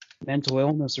mental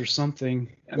illness or something.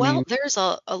 I mean, there's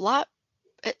a lot.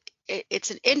 It's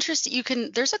an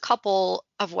interesting, there's a couple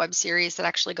of web series that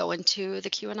actually go into the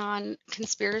QAnon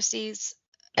conspiracies.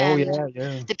 And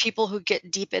the people who get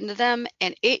deep into them,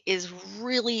 and it is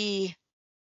really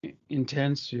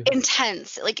intense. Yeah.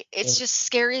 Intense. Like, it's just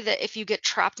scary that if you get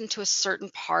trapped into a certain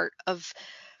part of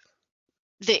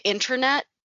the internet,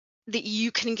 that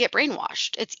you can get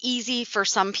brainwashed. It's easy for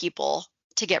some people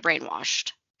to get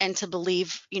brainwashed and to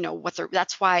believe,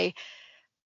 that's why,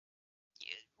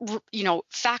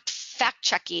 fact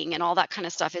checking and all that kind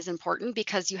of stuff is important,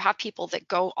 because you have people that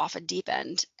go off a deep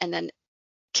end and then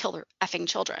kill their effing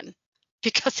children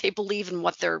because they believe in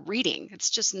what they're reading. It's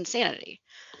just insanity.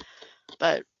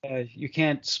 But you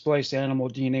can't splice animal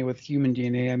DNA with human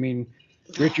DNA. I mean,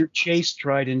 Richard Chase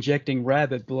tried injecting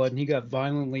rabbit blood and he got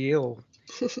violently ill.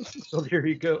 So there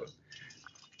you go.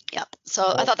 Yep. So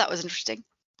I thought that was interesting.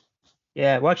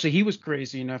 Yeah. Well, actually, he was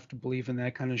crazy enough to believe in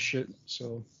that kind of shit.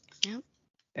 So. Yeah.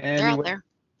 Anyway, they're out there.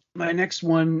 My next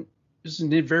one is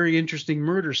a very interesting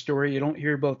murder story. You don't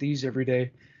hear about these every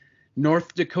day.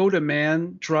 North Dakota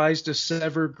man tries to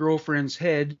sever girlfriend's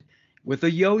head with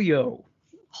a yo-yo.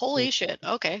 Holy shit.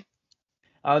 Okay.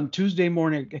 On Tuesday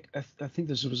morning, I think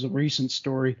this was a recent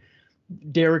story,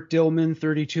 Derek Dillman,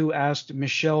 32, asked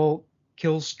Michelle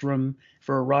Killstrom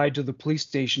for a ride to the police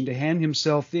station to hand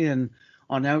himself in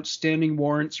on outstanding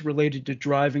warrants related to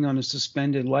driving on a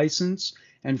suspended license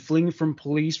and fleeing from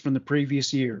police from the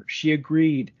previous year. She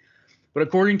agreed. But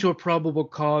according to a probable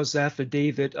cause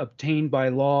affidavit obtained by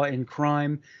Law and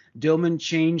Crime, Dillman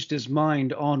changed his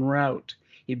mind en route.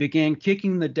 He began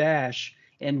kicking the dash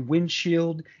and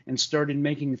windshield and started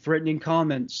making threatening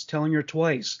comments, telling her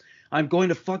twice, "I'm going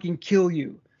to fucking kill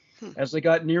you." Hmm. As they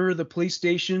got nearer the police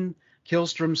station,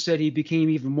 Killstrom said he became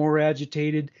even more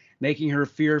agitated, making her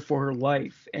fear for her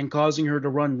life and causing her to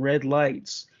run red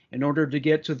lights in order to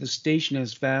get to the station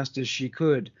as fast as she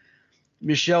could.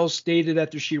 Michelle stated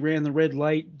after she ran the red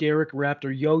light, Derek wrapped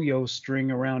a yo-yo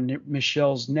string around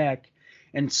Michelle's neck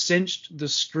and cinched the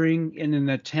string in an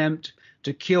attempt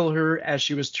to kill her as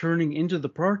she was turning into the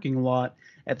parking lot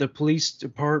at the police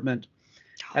department.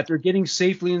 After getting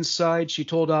safely inside, she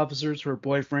told officers her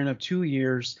boyfriend of 2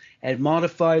 years had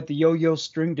modified the yo-yo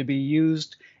string to be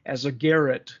used as a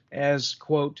garrote, as,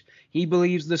 quote, he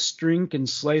believes the string can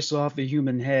slice off a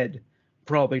human head.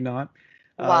 Probably not.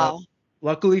 Wow.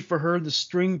 Luckily for her, the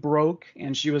string broke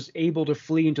and she was able to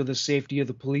flee into the safety of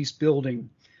the police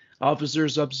building.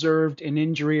 Officers observed an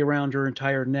injury around her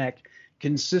entire neck,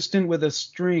 consistent with a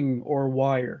string or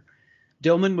wire.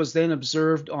 Dillman was then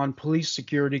observed on police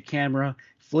security camera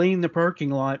fleeing the parking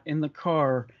lot in the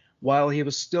car while he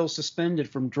was still suspended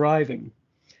from driving.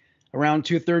 Around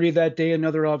 2:30 that day,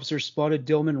 another officer spotted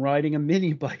Dillman riding a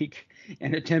mini bike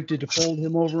and attempted to pull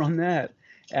him over on that,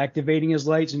 activating his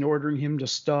lights and ordering him to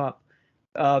stop.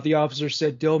 The officer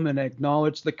said Dillman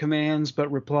acknowledged the commands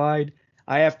but replied,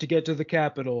 "I have to get to the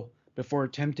Capitol," before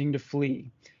attempting to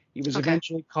flee. He was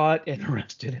eventually caught and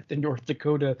arrested at the North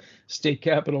Dakota State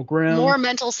Capitol grounds. More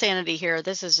mental sanity here.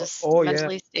 This is just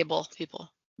mentally stable people.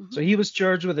 So he was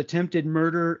charged with attempted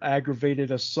murder,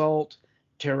 aggravated assault,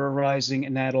 terrorizing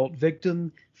an adult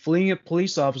victim, fleeing a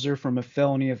police officer from a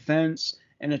felony offense,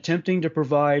 and attempting to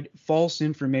provide false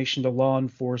information to law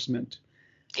enforcement.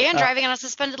 And driving on a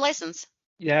suspended license.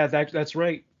 Yeah, that's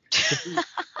right.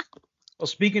 Well,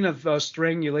 speaking of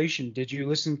strangulation, did you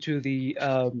listen to the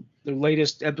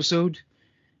latest episode,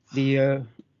 the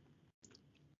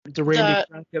Randy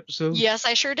Track episode? Yes,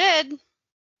 I sure did.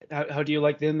 How do you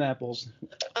like them apples?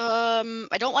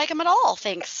 I don't like them at all,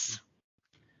 thanks.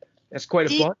 That's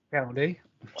quite a body count, eh?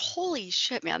 Holy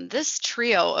shit, man! This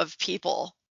trio of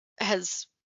people has.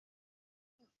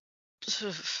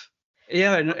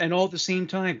 Yeah, and all at the same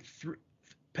time,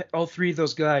 all three of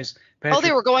those guys. Patrick,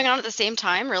 they were going on at the same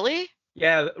time, really?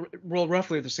 Yeah, well,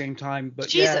 roughly at the same time, but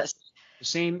Jesus. The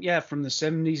same, from the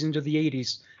 70s into the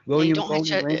 80s.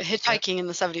 Hitchhiking in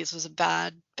the 70s was a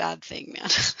bad thing, man.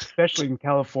 Especially in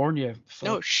California.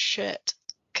 No shit.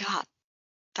 God,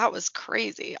 that was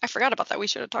crazy. I forgot about that. We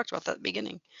should have talked about that at the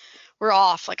beginning. We're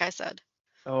off, like I said.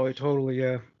 Oh, totally,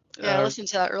 yeah. Yeah, I listened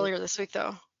to that earlier this week,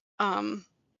 though.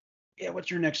 Yeah, what's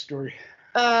your next story?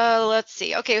 Let's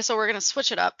see. Okay, so we're going to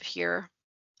switch it up here.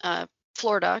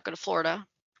 Florida, go to Florida.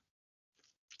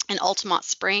 In Altamont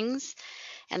Springs.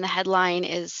 And the headline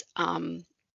is,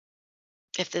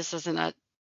 if this isn't a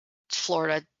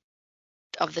Florida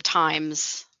of the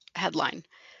Times headline,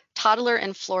 toddler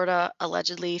in Florida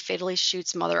allegedly fatally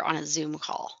shoots mother on a Zoom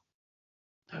call.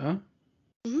 Huh?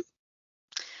 Mm-hmm.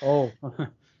 Oh,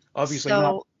 obviously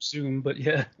not Zoom, but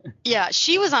yeah. Yeah,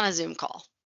 she was on a Zoom call.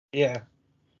 Yeah.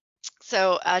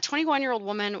 So a 21-year-old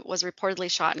woman was reportedly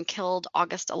shot and killed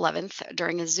August 11th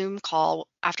during a Zoom call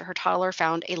after her toddler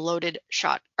found a loaded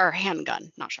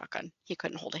handgun, not shotgun. He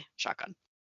couldn't hold a shotgun.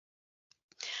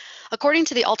 According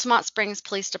to the Altamont Springs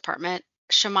Police Department,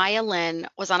 Shamaya Lynn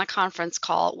was on a conference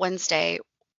call Wednesday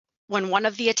when one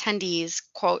of the attendees,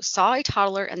 quote, saw a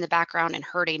toddler in the background and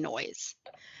heard a noise.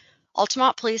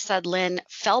 Altamont police said Lynn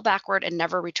fell backward and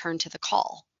never returned to the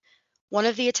call. One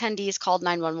of the attendees called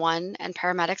 911, and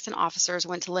paramedics and officers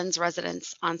went to Lynn's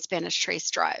residence on Spanish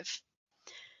Trace Drive.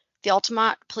 The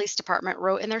Altamont Police Department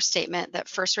wrote in their statement that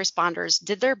first responders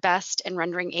did their best in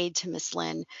rendering aid to Miss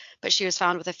Lynn, but she was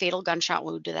found with a fatal gunshot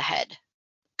wound to the head.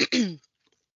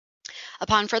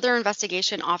 Upon further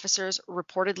investigation, officers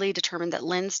reportedly determined that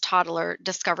Lynn's toddler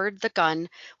discovered the gun,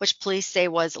 which police say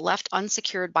was left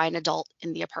unsecured by an adult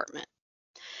in the apartment.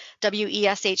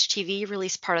 WESH-TV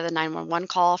released part of the 911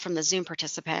 call from the Zoom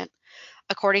participant.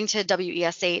 According to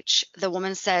WESH, the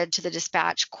woman said to the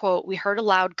dispatch, quote, "We heard a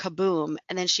loud kaboom,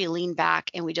 and then she leaned back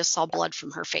and we just saw blood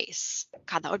from her face."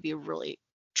 God, that would be really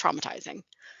traumatizing.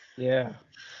 Yeah.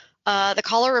 The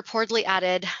caller reportedly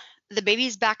added, "The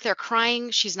baby's back there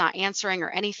crying. She's not answering or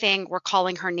anything. We're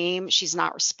calling her name. She's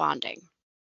not responding."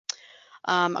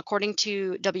 According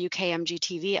to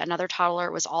WKMG-TV, another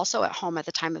toddler was also at home at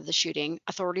the time of the shooting.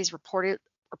 Authorities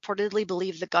reportedly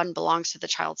believe the gun belongs to the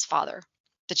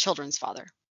children's father.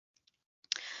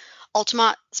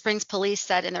 Altamont Springs Police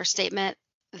said in their statement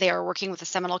they are working with the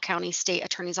Seminole County State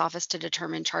Attorney's Office to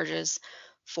determine charges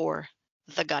for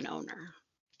the gun owner.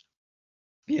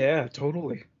 Yeah,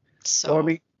 totally. So, well, I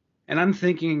mean, and I'm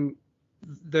thinking,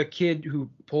 the kid who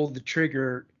pulled the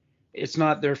trigger, it's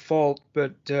not their fault,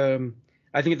 but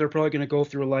I think they're probably going to go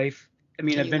through life. I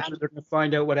mean, Can you eventually imagine? they're going to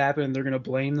find out what happened and they're going to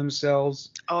blame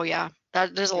themselves. Oh yeah,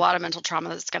 there's a lot of mental trauma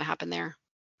that's going to happen there,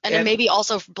 and then And maybe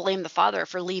also blame the father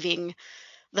for leaving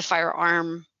the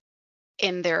firearm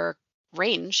in their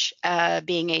range,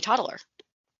 being a toddler.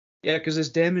 yeah, because as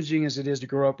damaging as it is to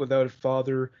grow up without a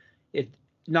father, it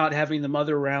not having the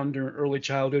mother around during early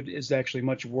childhood is actually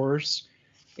much worse.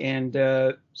 And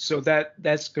so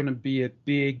that's going to be a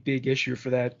big issue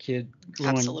for that kid growing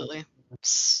up. Absolutely,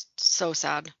 so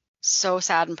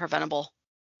sad and preventable.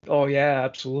 Oh yeah,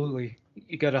 absolutely.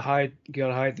 You gotta hide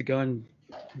the gun.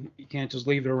 You can't just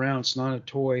leave it around. It's not a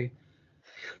toy.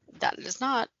 That it is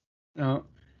not. Uh,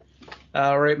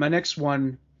 all right, my next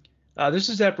one. This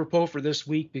is apropos for this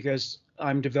week because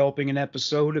I'm developing an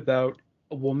episode about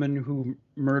a woman who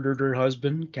murdered her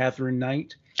husband, Catherine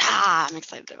Knight, I'm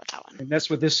excited about that one. and that's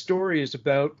what this story is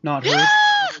about. Not her.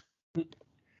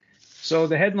 So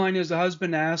the headline is: the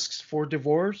husband asks for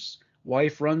divorce,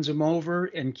 wife runs him over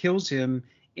and kills him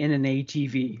in an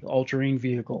ATV, all-terrain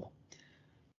vehicle.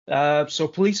 So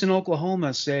police in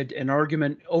Oklahoma said an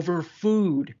argument over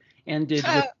food ended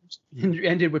with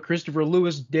ended with Christopher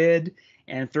Lewis dead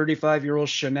and 35-year-old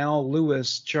Chanel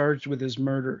Lewis charged with his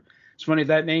murder. It's funny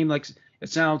that name, like it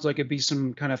sounds like it'd be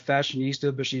some kind of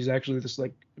fashionista, but she's actually this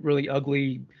like really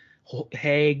ugly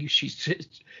hag. She's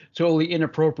totally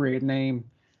inappropriate name.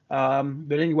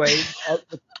 But anyway,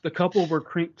 the couple were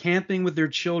camping with their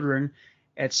children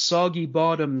at Soggy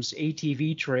Bottoms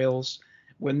ATV trails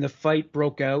when the fight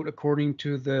broke out, according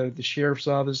to the sheriff's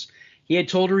office. He had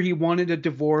told her he wanted a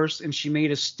divorce, and she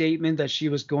made a statement that she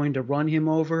was going to run him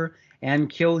over and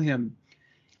kill him,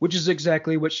 which is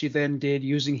exactly what she then did,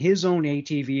 using his own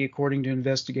ATV, according to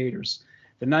investigators.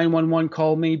 The 911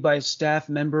 call made by a staff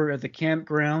member at the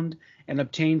campground and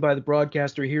obtained by the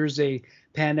broadcaster. Here's a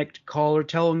panicked caller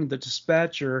telling the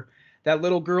dispatcher that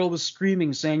little girl was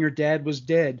screaming, saying her dad was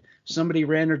dead. Somebody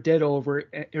ran her dad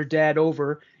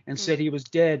over and said he was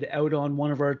dead out on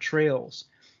one of our trails.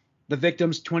 The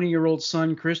victim's 20-year-old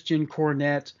son, Christian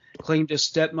Cornett, claimed his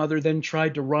stepmother then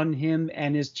tried to run him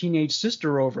and his teenage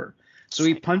sister over. So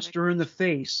he punched her in the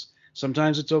face.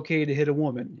 Sometimes it's okay to hit a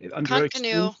woman under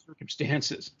extreme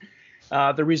circumstances,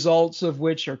 the results of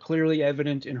which are clearly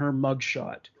evident in her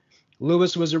mugshot.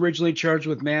 Lewis was originally charged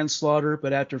with manslaughter,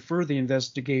 but after further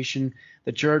investigation,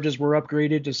 the charges were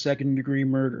upgraded to second-degree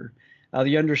murder.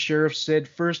 The undersheriff said,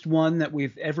 first one that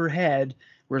we've ever had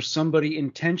where somebody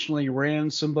intentionally ran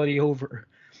somebody over.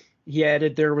 He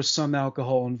added there was some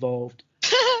alcohol involved.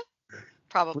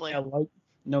 Probably.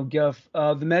 No guff.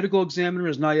 The medical examiner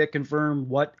has not yet confirmed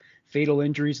what fatal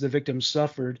injuries the victim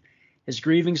suffered. His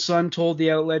grieving son told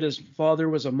the outlet his father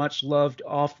was a much-loved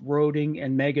off-roading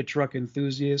and mega truck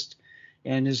enthusiast,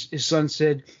 and his son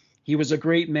said he was a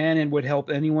great man and would help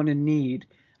anyone in need.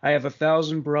 I have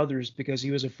 1,000 brothers because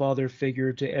he was a father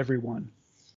figure to everyone.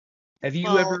 Have you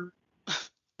ever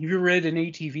read an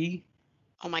ATV?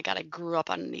 Oh my God, I grew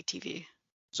up on an ATV.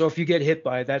 So if you get hit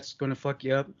by it, that's going to fuck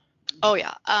you up? Oh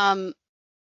yeah.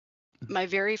 My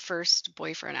very first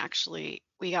boyfriend, actually,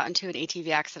 we got into an ATV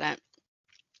accident.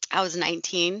 I was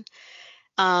 19.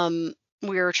 We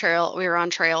were on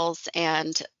trails,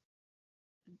 and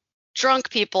drunk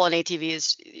people in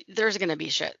ATVs, there's going to be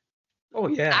shit. Oh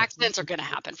yeah. Accidents are going to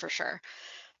happen for sure.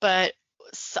 But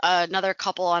another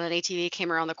couple on an ATV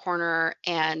came around the corner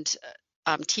and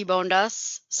T-boned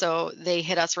us. So they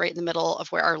hit us right in the middle of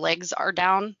where our legs are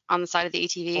down on the side of the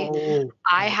ATV. Oh.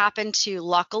 I happened to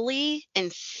luckily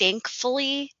and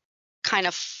thankfully kind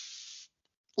of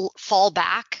fall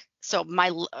back. So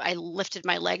I lifted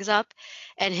my legs up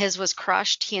and his was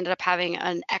crushed. He ended up having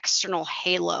an external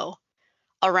halo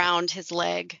around his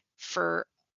leg for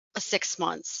 6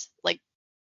 months. Like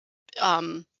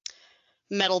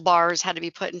metal bars had to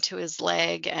be put into his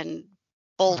leg and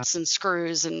bolts and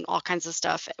screws and all kinds of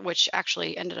stuff, which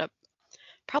actually ended up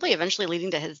probably eventually leading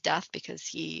to his death because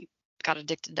he got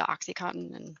addicted to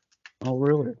Oxycontin. And oh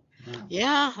really? Wow.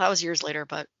 Yeah, that was years later,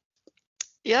 but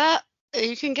yeah,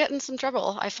 you can get in some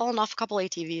trouble. I've fallen off a couple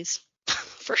ATVs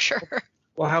for sure.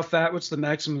 Well, what's the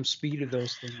maximum speed of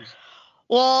those things?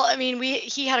 Well, I mean,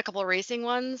 he had a couple of racing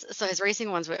ones. So his racing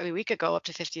ones, I mean, we could go up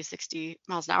to 50, 60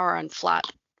 miles an hour on flat,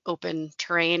 open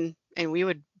terrain, and we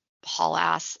would haul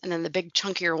ass. And then the big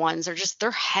chunkier ones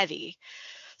they're heavy.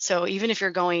 So even if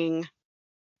you're going,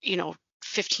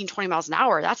 15, 20 miles an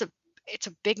hour, it's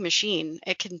a big machine.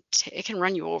 It can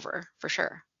run you over for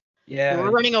sure. Yeah. We're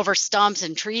running over stumps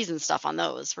and trees and stuff on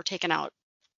those. We're taking out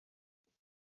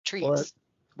trees.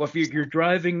 Well, if you're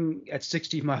driving at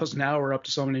 60 miles an hour up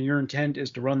to someone and your intent is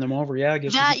to run them over, yeah, I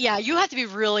guess Yeah, you have to be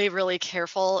really, really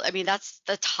careful. I mean, that's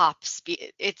the top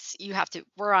speed.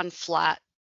 We're on flat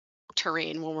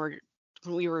terrain when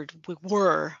we were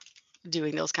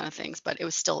doing those kind of things, but I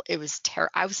was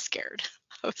scared.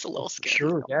 I was a little scared.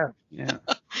 Sure, yeah.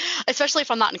 Especially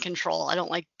if I'm not in control. I don't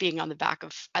like being on the back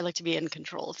I like to be in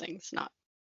control of things, not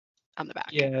on the back.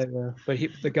 Yeah, but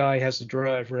the guy has to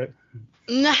drive, right?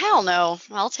 No, hell no.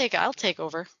 I'll take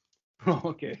over. Oh,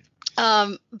 okay.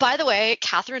 By the way,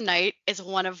 Catherine Knight is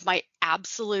one of my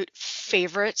absolute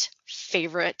favorite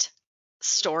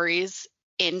stories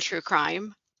in true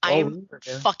crime. I am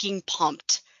fucking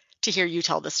pumped to hear you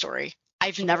tell this story.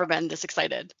 I've never been this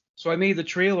excited. So I made the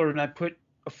trailer and I put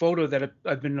a photo that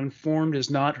I've been informed is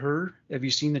not her. Have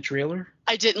you seen the trailer?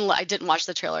 I didn't watch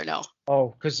the trailer, no.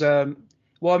 Oh, because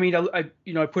well, I mean, I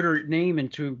put her name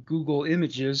into Google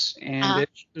Images, and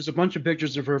there's a bunch of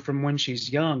pictures of her from when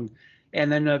she's young,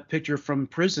 and then a picture from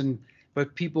prison.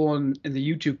 But people in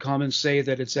the YouTube comments say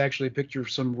that it's actually a picture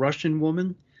of some Russian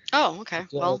woman. Oh, okay.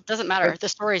 Well, doesn't matter. The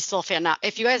story is still fan.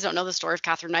 If you guys don't know the story of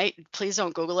Catherine Knight, please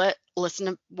don't Google it.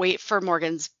 Wait for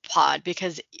Morgan's pod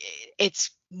because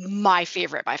it's my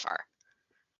favorite by far.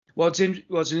 Well, it's an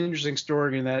interesting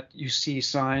story in that you see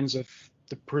signs of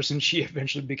the person she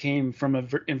eventually became from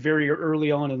very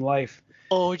early on in life.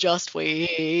 Oh, just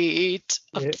wait!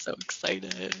 I'm so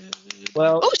excited.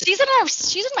 Well, she's in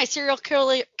my serial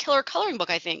killer coloring book,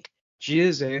 I think. She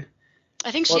is, eh?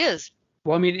 I think she is.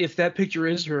 Well, I mean, if that picture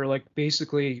is her, like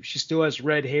basically she still has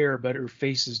red hair, but her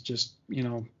face is just,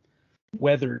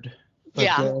 weathered.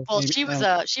 But, well, she was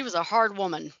a hard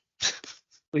woman.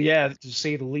 Well, yeah, to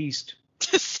say the least.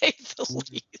 To say the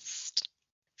least.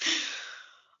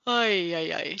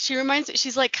 Ay.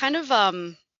 She's like kind of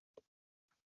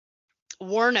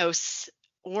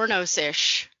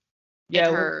Warnos-ish.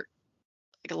 Yeah, her,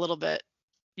 like a little bit.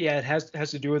 Yeah, it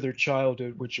has to do with her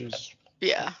childhood, which is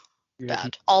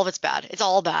bad. All of it's bad. It's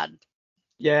all bad.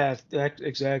 Yeah,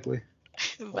 exactly.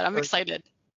 But I'm excited.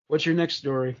 What's your next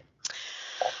story?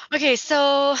 Okay,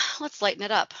 so let's lighten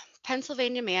it up.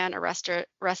 Pennsylvania man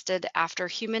arrested after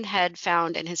human head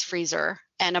found in his freezer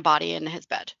and a body in his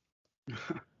bed.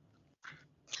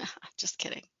 Just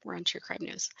kidding. We're on True Crime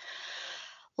News.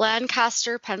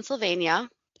 Lancaster, Pennsylvania.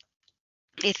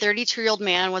 A 32-year-old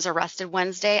man was arrested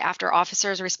Wednesday after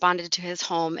officers responded to his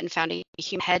home and found a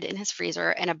human head in his freezer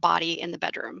and a body in the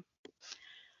bedroom.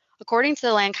 According to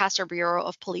the Lancaster Bureau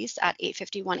of Police at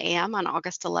 8:51 a.m. on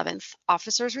August 11th,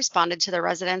 officers responded to the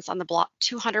residence on the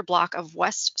 200 block of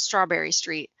West Strawberry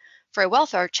Street for a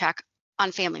welfare check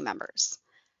on family members.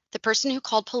 The person who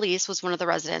called police was one of the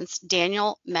residents,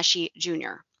 Daniel Meshi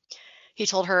Jr. He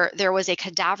told her there was a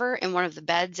cadaver in one of the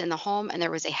beds in the home and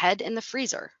there was a head in the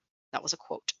freezer. That was a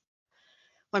quote.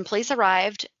 When police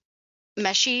arrived,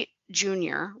 Meshi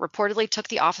Jr. reportedly took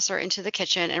the officer into the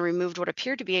kitchen and removed what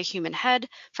appeared to be a human head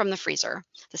from the freezer.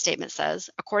 The statement says,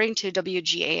 according to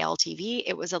WGAL TV,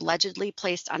 it was allegedly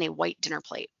placed on a white dinner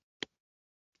plate.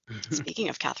 Speaking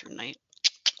of Catherine Knight.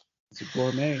 It's a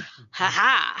gourmet.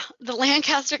 The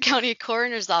Lancaster County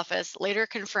Coroner's Office later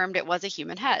confirmed it was a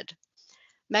human head.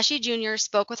 Meshi Jr.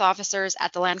 spoke with officers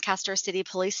at the Lancaster City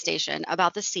Police Station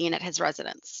about the scene at his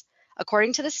residence.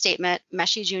 According to the statement,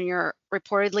 Meshi Jr.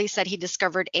 reportedly said he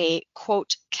discovered a,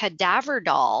 quote, cadaver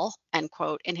doll, end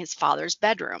quote, in his father's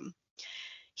bedroom.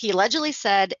 He allegedly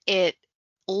said it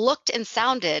looked and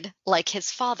sounded like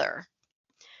his father.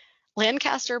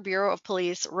 Lancaster Bureau of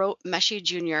Police wrote Meshi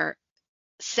Jr.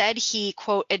 said he,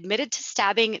 quote, admitted to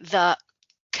stabbing the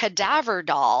cadaver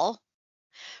doll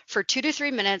for 2 to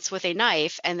 3 minutes with a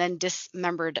knife and then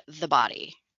dismembered the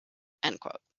body, end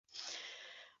quote.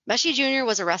 Meshi Jr.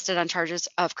 was arrested on charges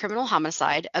of criminal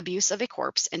homicide, abuse of a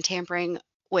corpse, and tampering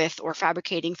with or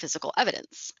fabricating physical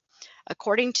evidence.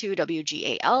 According to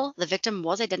WGAL, the victim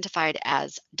was identified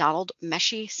as Donald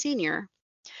Meshi Sr.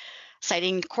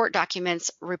 Citing court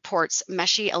documents, reports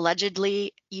Meshi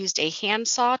allegedly used a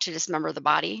handsaw to dismember the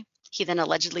body. He then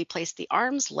allegedly placed the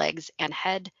arms, legs, and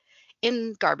head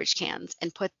in garbage cans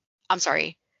and the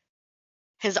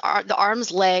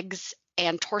arms, legs,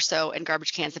 and torso in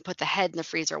garbage cans and put the head in the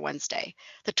freezer Wednesday.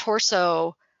 The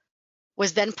torso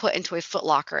was then put into a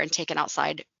footlocker and taken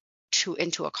outside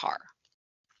into a car.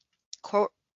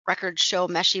 Court records show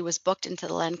Meshi was booked into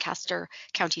the Lancaster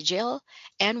County Jail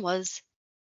and was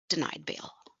denied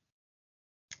bail.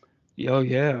 Oh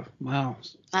yeah, wow.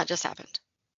 That just happened.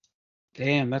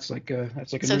 Damn, that's like a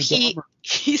so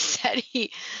he said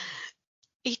he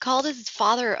called his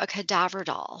father a cadaver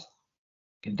doll.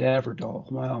 Cadaver doll,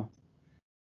 wow.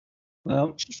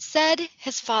 Well, he said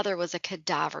his father was a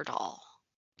cadaver doll.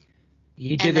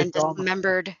 He and did a then Dahmer.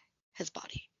 dismembered his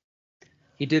body.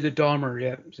 He did a Dahmer,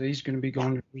 yeah. So he's going to be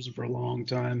going to prison for a long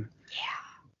time. Yeah.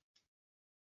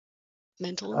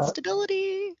 Mental Uh,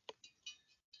 instability.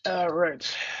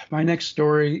 right. My next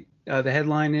story, the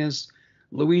headline is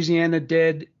Louisiana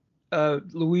dad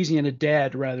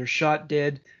rather shot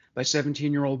dead by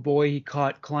 17-year-old boy he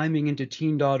caught climbing into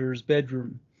teen daughter's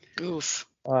bedroom. Oof.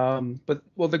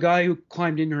 The guy who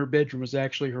climbed into her bedroom was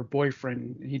actually her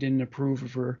boyfriend. He didn't approve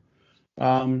of her.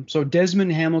 So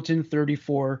Desmond Hamilton,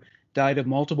 34, died of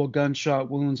multiple gunshot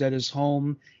wounds at his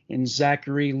home in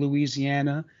Zachary,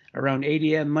 Louisiana, around 8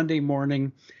 a.m. Monday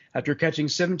morning after catching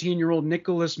 17-year-old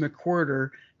Nicholas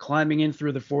McWhirter climbing in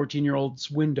through the 14-year-old's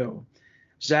window.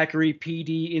 Zachary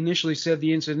PD initially said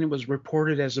the incident was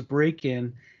reported as a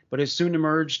break-in, but it soon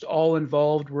emerged all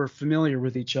involved were familiar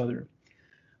with each other.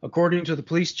 According to the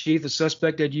police chief, the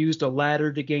suspect had used a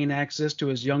ladder to gain access to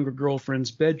his younger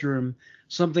girlfriend's bedroom,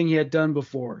 something he had done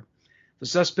before. The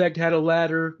suspect had a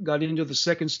ladder, got into the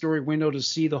second-story window to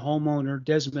see the homeowner,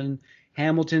 Desmond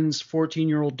Hamilton's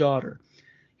 14-year-old daughter.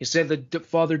 He said the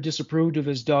father disapproved of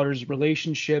his daughter's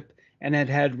relationship and had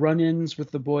had run-ins with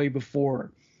the boy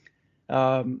before.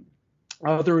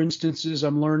 Other instances,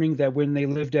 I'm learning that when they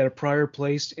lived at a prior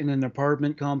place in an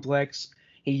apartment complex,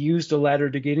 he used a ladder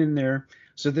to get in there,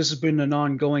 so this has been an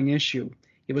ongoing issue.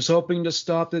 He was hoping to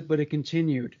stop it, but it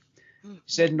continued. He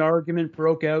said an argument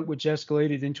broke out, which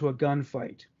escalated into a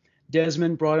gunfight.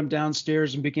 Desmond brought him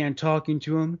downstairs and began talking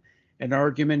to him. An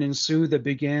argument ensued that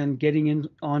began getting in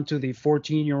onto the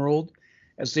 14-year-old.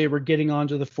 As they were getting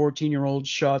onto the 14-year-old,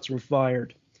 shots were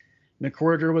fired.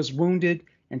 McWhirter was wounded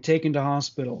and taken to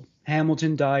hospital.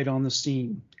 Hamilton died on the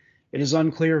scene. It is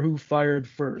unclear who fired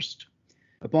first.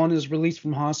 Upon his release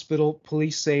from hospital,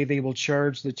 police say they will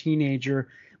charge the teenager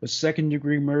with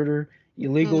second-degree murder,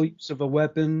 illegal use of a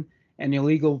weapon, and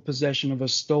illegal possession of a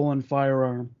stolen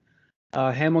firearm.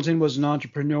 Hamilton was an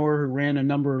entrepreneur who ran a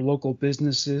number of local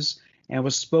businesses and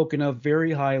was spoken of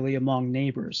very highly among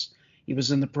neighbors. He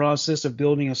was in the process of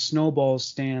building a snowball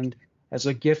stand as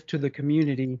a gift to the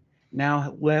community,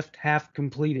 now left half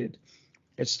completed.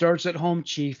 It starts at home,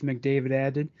 Chief McDavid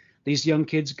added. These young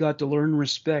kids got to learn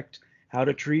respect, how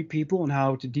to treat people, and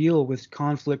how to deal with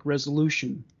conflict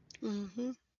resolution.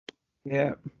 Mm-hmm.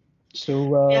 Yeah.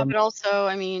 So. Yeah, but also,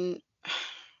 I mean,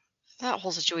 that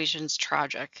whole situation is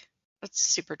tragic. It's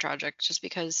super tragic just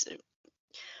because,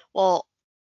 well,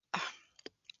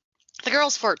 the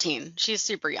girl's 14. She's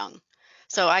super young.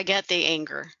 So I get the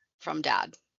anger from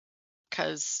dad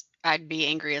because I'd be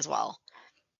angry as well.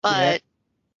 But,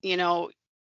 you know,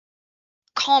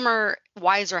 calmer,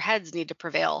 wiser heads need to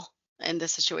prevail in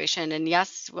this situation. And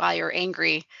yes, while you're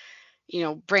angry, you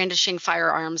know, brandishing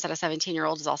firearms at a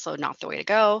 17-year-old is also not the way to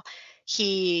go.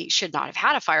 He should not have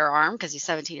had a firearm because he's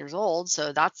 17 years old.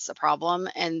 So that's a problem.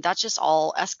 And that just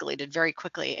all escalated very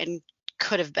quickly and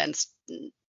could have been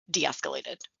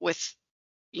de-escalated with,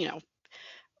 you know,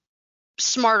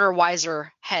 smarter,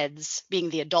 wiser heads being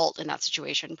the adult in that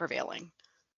situation prevailing.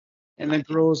 And the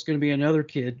girl is going to be another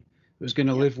kid who's going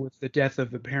to live with the death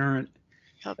of a parent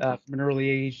from an early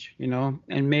age, you know,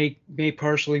 and may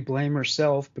partially blame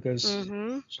herself because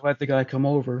she let the guy come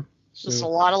over. So just a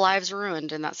lot of lives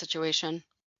ruined in that situation.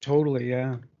 Totally,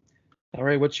 yeah. All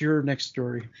right, what's your next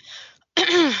story?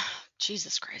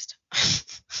 Jesus Christ.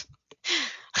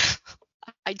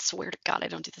 I'd swear to God I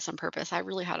don't do this on purpose. I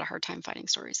really had a hard time finding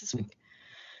stories this week.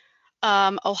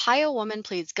 Ohio woman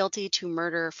pleads guilty to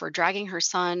murder for dragging her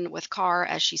son with car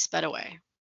as she sped away.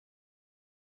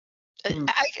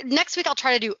 Next week I'll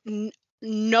try to do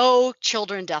no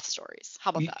children death stories. How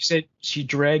about that? You said she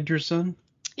dragged her son?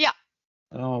 Yeah.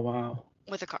 Oh, wow.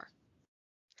 With a car.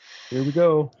 Here we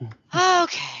go.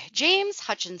 Okay. James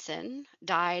Hutchinson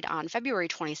died on February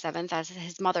 27th as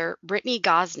his mother, Brittany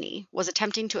Gosney, was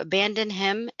attempting to abandon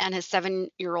him and his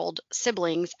 7-year-old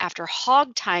siblings after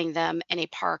hog-tying them in a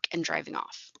park and driving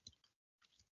off.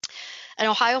 An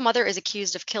Ohio mother is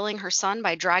accused of killing her son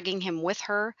by dragging him with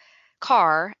her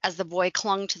car as the boy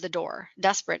clung to the door,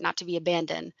 desperate not to be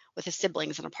abandoned with his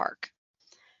siblings in a park.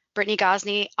 Brittany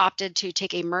Gosney opted to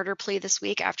take a murder plea this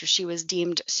week after she was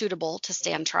deemed suitable to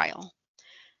stand trial.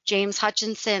 James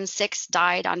Hutchinson, 6,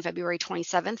 died on February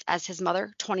 27th as his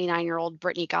mother, 29-year-old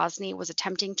Brittany Gosney, was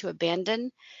attempting to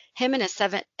abandon him and his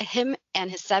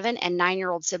 7 and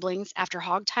 9-year-old siblings after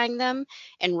hog-tying them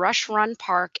in Rush Run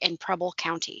Park in Preble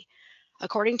County.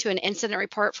 According to an incident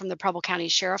report from the Preble County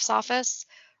Sheriff's Office,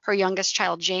 her youngest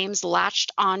child, James,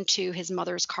 latched onto his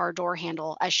mother's car door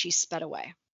handle as she sped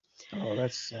away. Oh,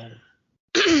 that's sad.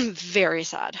 Very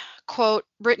sad. Quote,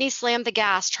 Brittany slammed the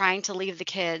gas trying to leave the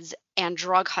kids and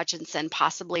drug Hutchinson,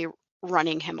 possibly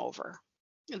running him over.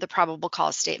 The probable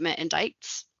cause statement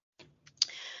indicts.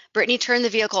 Brittany turned the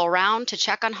vehicle around to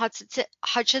check on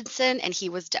Hutchinson, and he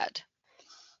was dead.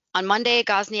 On Monday,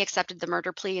 Gosney accepted the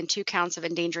murder plea and 2 counts of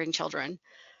endangering children.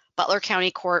 Butler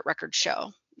County Court records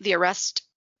show. The arrest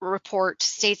report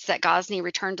states that Gosney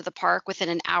returned to the park within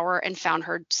an hour and found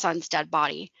her son's dead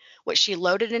body, which she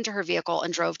loaded into her vehicle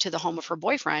and drove to the home of her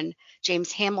boyfriend,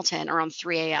 James Hamilton, around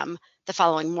 3 a.m. the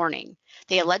following morning.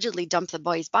 They allegedly dumped the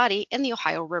boy's body in the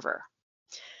Ohio River.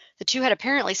 The two had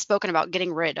apparently spoken about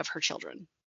getting rid of her children.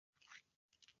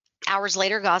 Hours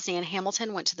later, Gosney and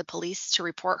Hamilton went to the police to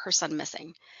report her son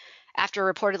missing.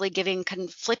 After reportedly giving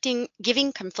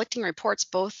conflicting reports,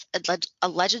 both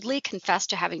allegedly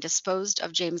confessed to having disposed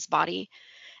of James' body,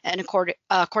 and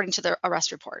according to the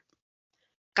arrest report.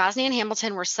 Gosney and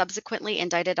Hamilton were subsequently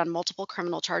indicted on multiple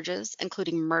criminal charges,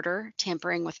 including murder,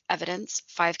 tampering with evidence,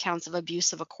 5 counts of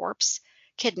abuse of a corpse,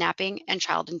 kidnapping, and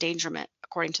child endangerment,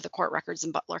 according to the court records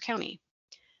in Butler County.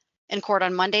 In court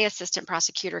on Monday, Assistant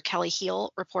Prosecutor Kelly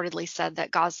Heel reportedly said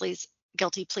that Gosney's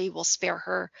guilty plea will spare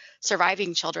her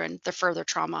surviving children the further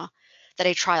trauma that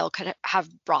a trial could have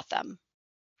brought them,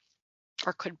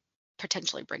 or could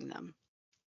potentially bring them.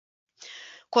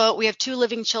 Quote, "We have 2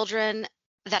 living children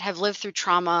that have lived through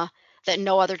trauma that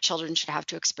no other children should have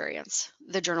to experience,"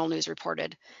 the Journal News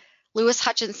reported. Lewis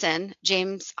Hutchinson,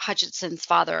 James Hutchinson's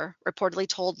father, reportedly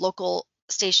told local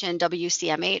station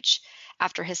WCMH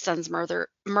after his son's murder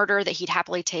that he'd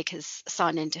happily take his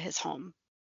son into his home.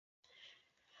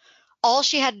 "All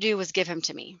she had to do was give him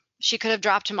to me. She could have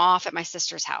dropped him off at my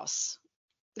sister's house,"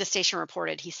 the station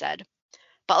reported, he said.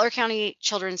 Butler County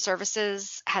Children's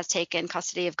Services has taken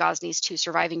custody of Gosney's 2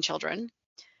 surviving children.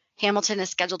 Hamilton is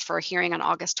scheduled for a hearing on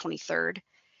August 23rd.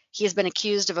 He has been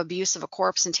accused of abuse of a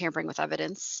corpse and tampering with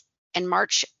evidence. In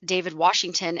March, David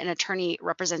Washington, an attorney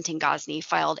representing Gosney,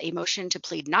 filed a motion to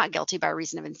plead not guilty by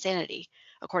reason of insanity,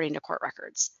 according to court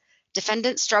records.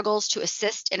 Defendant struggles to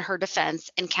assist in her defense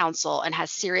and counsel and has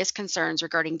serious concerns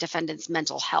regarding defendant's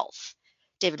mental health,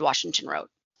 David Washington wrote.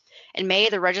 In May,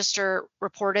 the Register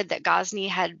reported that Gosney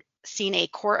had seen a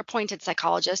court-appointed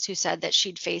psychologist who said that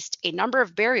she'd faced a number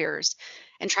of barriers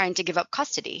in trying to give up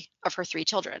custody of her 3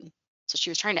 children. So she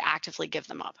was trying to actively give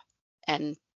them up,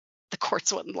 and the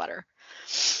courts wouldn't let her.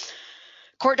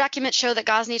 Court documents show that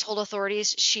Gosney told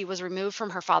authorities she was removed from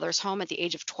her father's home at the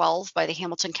age of 12 by the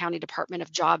Hamilton County Department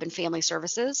of Job and Family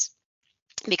Services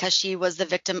because she was the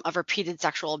victim of repeated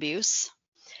sexual abuse.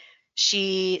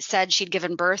 She said she'd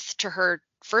given birth to her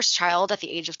first child at the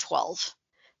age of 12.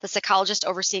 The psychologist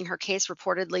overseeing her case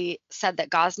reportedly said that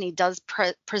Gosney does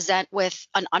present with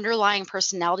an underlying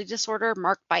personality disorder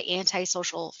marked by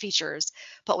antisocial features,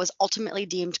 but was ultimately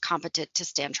deemed competent to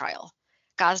stand trial.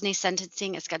 Gosney's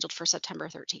sentencing is scheduled for September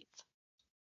 13th.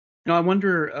 Now, I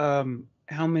wonder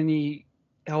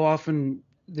how often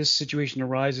this situation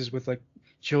arises with like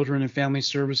children and family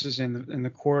services and the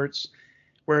courts,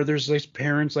 where there's like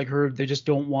parents like her, they just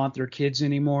don't want their kids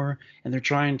anymore, and they're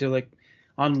trying to like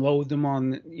unload them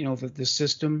on the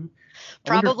system.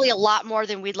 Probably a lot more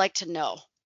than we'd like to know.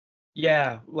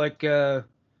 Yeah, like there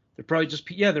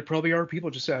probably are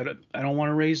people just say I don't want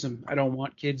to raise them. I don't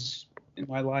want kids in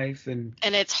my life, and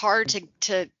it's hard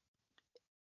to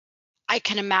I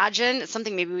can imagine. It's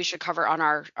something maybe we should cover on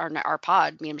our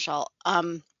pod, me and Michelle.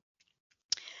 I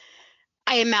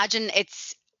imagine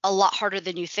it's a lot harder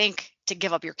than you think to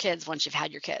give up your kids once you've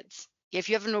had your kids. If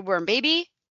you have a newborn baby,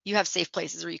 you have safe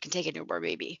places where you can take a newborn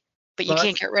baby, but you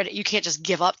can't get rid of. You can't just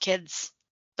give up kids.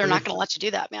 They're not going to let you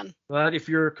do that, man. But if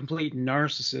you're a complete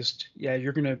narcissist, yeah,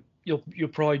 you'll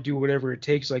probably do whatever it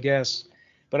takes, I guess.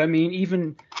 But I mean,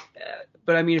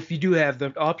 if you do have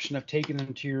the option of taking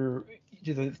them to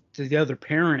the other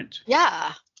parent,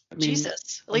 yeah, I mean,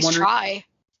 Jesus, at least try.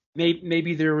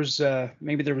 Maybe there was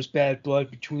bad blood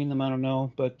between them. I don't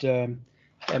know, but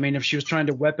I mean, if she was trying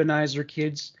to weaponize her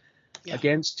kids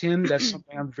against him, that's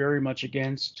something I'm very much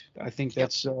against. I think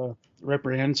that's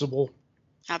reprehensible.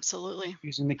 Absolutely.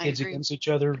 Using the kids against each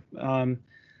other. I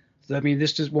mean,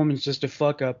 this woman's just a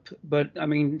fuck up. But I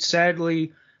mean,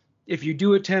 sadly, if you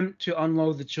do attempt to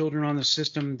unload the children on the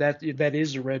system, that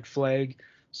is a red flag.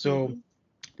 So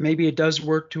maybe it does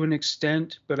work to an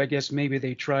extent, but I guess maybe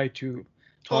they try to.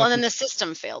 Well, and then the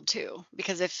system failed too,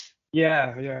 because if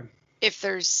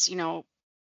there's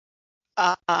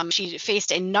she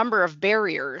faced a number of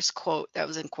barriers, quote, that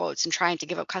was in quotes, in trying to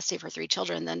give up custody of her 3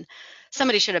 children, then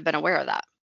somebody should have been aware of that.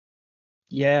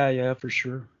 Yeah, for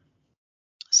sure.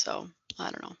 So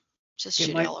I don't know, just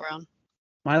shitty all around.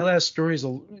 My last story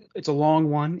it's a long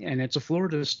one, and it's a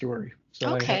Florida story.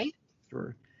 So okay.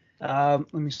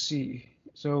 Let me see.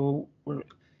 So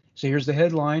here's the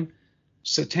headline.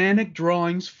 Satanic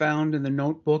drawings found in the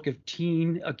notebook of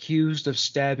teen accused of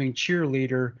stabbing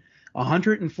cheerleader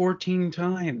 114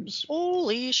 times.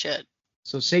 Holy shit.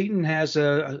 So Satan has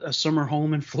a summer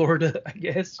home in Florida, I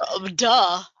guess.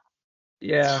 Duh.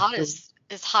 Yeah.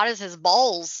 It's hot as his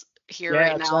balls here Yeah,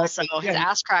 right now. So exactly. his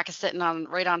ass crack is sitting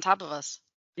right on top of us.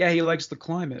 Yeah, he likes the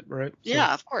climate, right?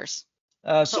 Yeah, of course.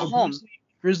 So home.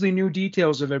 grisly new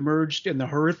details have emerged in the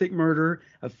horrific murder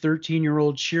of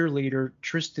 13-year-old cheerleader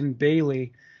Tristan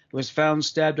Bailey, who was found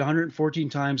stabbed 114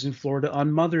 times in Florida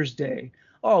on Mother's Day.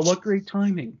 Oh, what great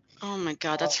timing. Oh my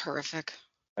God, that's horrific.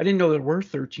 I didn't know there were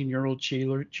 13-year-old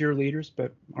cheerleaders,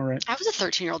 but all right. I was a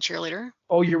 13-year-old cheerleader.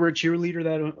 Oh, you were a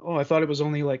cheerleader? I thought it was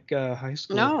only like high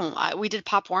school. No, we did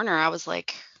Pop Warner. I was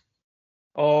like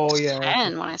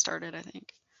 10 when I started, I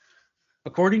think.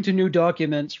 According to new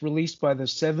documents released by the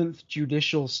 7th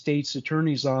Judicial State's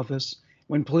Attorney's Office,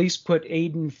 when police put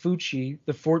Aiden Fucci,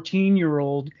 the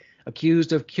 14-year-old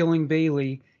accused of killing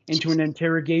Bailey, into an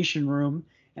interrogation room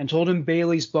and told him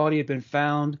Bailey's body had been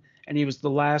found and he was the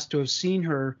last to have seen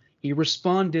her, he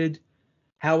responded,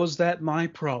 "How is that my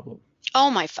problem?"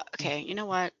 Oh my okay, you know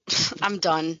what? I'm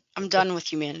done. I'm done with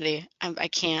humanity. I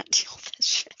can't deal with this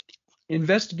shit.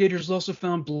 Investigators also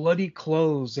found bloody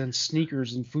clothes and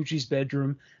sneakers in Fucci's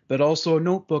bedroom, but also a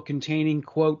notebook containing,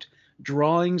 quote,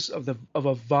 drawings of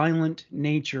a violent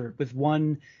nature, with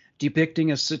one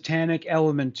depicting a satanic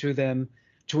element to them,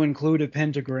 to include a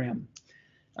pentagram.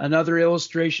 Another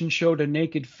illustration showed a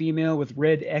naked female with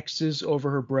red X's over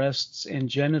her breasts and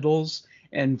genitals,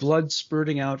 and blood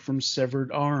spurting out from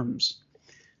severed arms.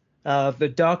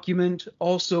 The document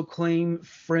also claimed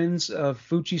friends of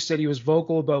Fucci said he was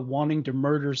vocal about wanting to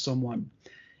murder someone.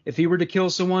 If he were to kill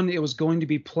someone, it was going to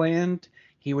be planned.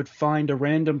 He would find a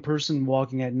random person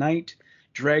walking at night,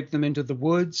 drag them into the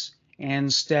woods,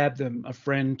 and stab them, a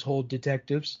friend told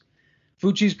detectives.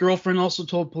 Fucci's girlfriend also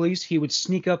told police he would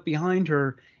sneak up behind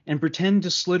her and pretend to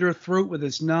slit her throat with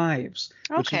his knives,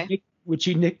 which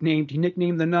he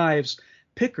nicknamed the knives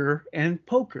Picker and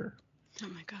Poker. Oh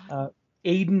my God.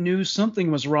 Aiden knew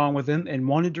something was wrong with him and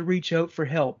wanted to reach out for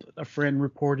help, a friend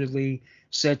reportedly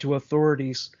said to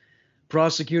authorities.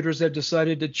 Prosecutors have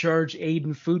decided to charge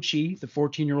Aiden Fucci, the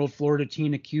 14-year-old Florida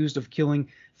teen accused of killing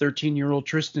 13-year-old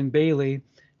Tristan Bailey,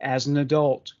 as an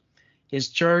adult. His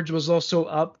charge was also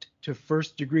upped to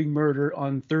first-degree murder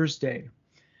on Thursday.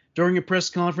 During a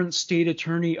press conference, State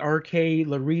Attorney R.K.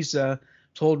 Larisa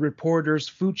told reporters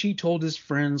Fucci told his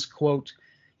friends, quote,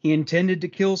 he intended to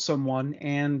kill someone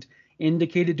and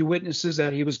indicated to witnesses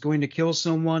that he was going to kill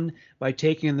someone by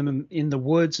taking them in the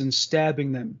woods and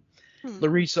stabbing them.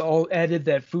 Larisa added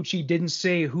that Fucci didn't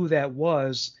say who that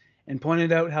was and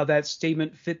pointed out how that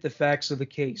statement fit the facts of the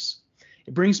case.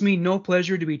 It brings me no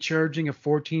pleasure to be charging a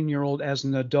 14-year-old as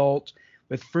an adult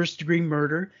with first-degree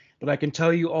murder, but I can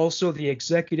tell you also the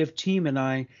executive team and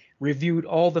I reviewed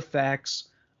all the facts,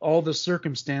 all the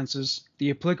circumstances, the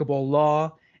applicable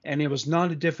law, and it was not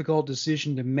a difficult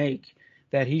decision to make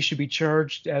that he should be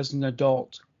charged as an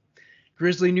adult.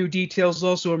 Grisly new details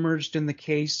also emerged in the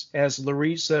case as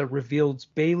Larisa revealed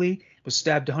Bailey was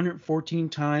stabbed 114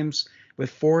 times with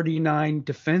 49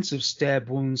 defensive stab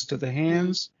wounds to the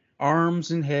hands,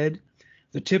 arms, and head.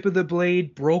 The tip of the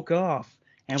blade broke off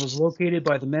and was located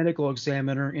by the medical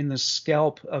examiner in the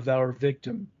scalp of our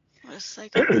victim. What a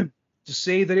psycho. To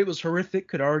say that it was horrific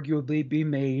could arguably be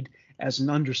made as an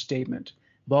understatement.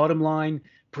 Bottom line,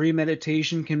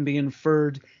 premeditation can be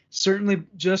inferred certainly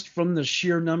just from the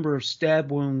sheer number of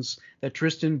stab wounds that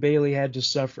Tristan Bailey had to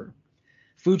suffer.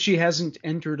 Fucci hasn't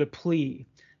entered a plea,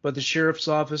 but the sheriff's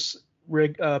office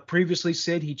previously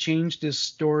said he changed his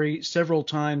story several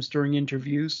times during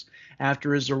interviews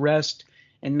after his arrest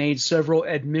and made several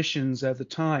admissions at the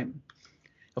time.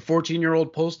 A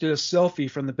 14-year-old posted a selfie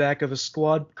from the back of a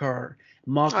squad car,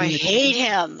 mocking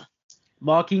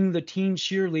the teen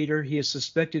cheerleader he is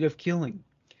suspected of killing.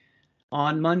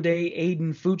 On Monday,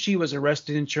 Aiden Fucci was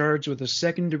arrested and charged with a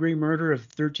second-degree murder of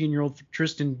 13-year-old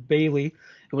Tristan Bailey,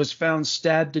 who was found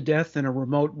stabbed to death in a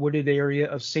remote wooded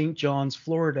area of St. John's,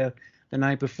 Florida, the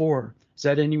night before. Is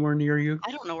that anywhere near you?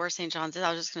 I don't know where St. John's is.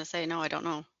 I was just going to say, no, I don't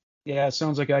know. Yeah, it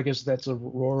sounds like I guess that's a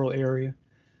rural area.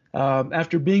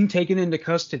 After being taken into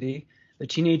custody, the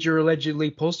teenager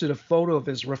allegedly posted a photo of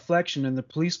his reflection in the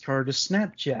police car to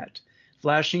Snapchat,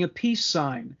 flashing a peace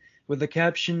sign with the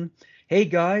caption, "Hey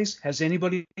guys, has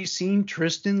anybody seen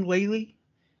Tristan lately?"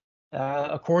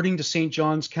 According to St.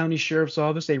 John's County Sheriff's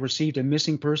Office, they received a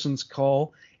missing persons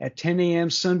call at 10 a.m.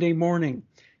 Sunday morning.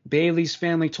 Bailey's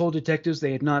family told detectives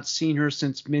they had not seen her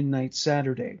since midnight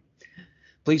Saturday.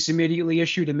 Police immediately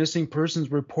issued a missing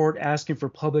persons report asking for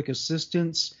public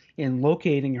assistance in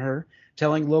locating her.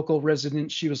 telling local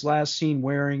residents she was last seen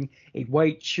wearing a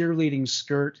white cheerleading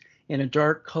skirt and a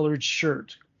dark-colored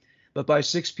shirt. But by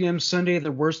 6 p.m. Sunday,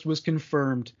 the worst was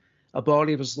confirmed. A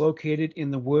body was located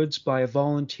in the woods by a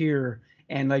volunteer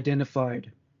and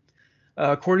identified.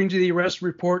 According to the arrest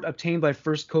report obtained by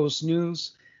First Coast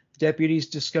News, deputies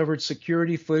discovered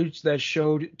security footage that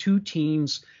showed two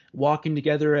teens walking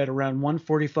together at around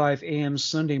 1:45 a.m.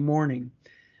 Sunday morning.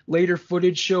 Later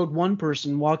footage showed one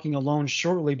person walking alone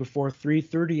shortly before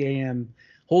 3:30 a.m.,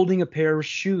 holding a pair of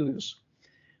shoes.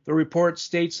 The report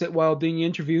states that while being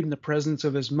interviewed in the presence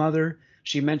of his mother,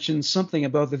 she mentioned something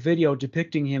about the video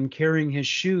depicting him carrying his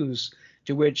shoes,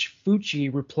 to which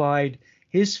Fucci replied,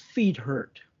 "His feet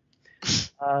hurt."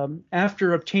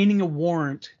 After obtaining a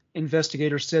warrant,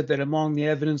 investigators said that among the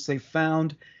evidence they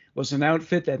found was an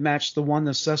outfit that matched the one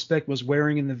the suspect was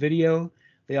wearing in the video.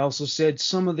 They also said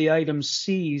some of the items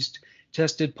seized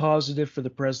tested positive for the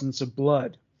presence of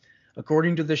blood.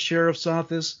 According to the sheriff's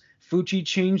office, Fucci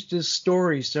changed his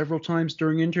story several times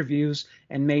during interviews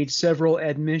and made several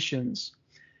admissions.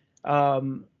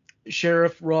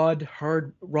 Sheriff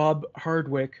Rob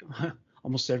Hardwick,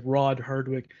 almost said Rod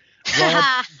Hardwick.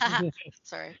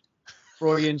 Sorry.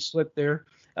 Freudian slip there.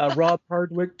 Rob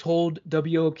Hardwick told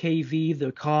WOKV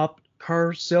the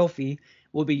car selfie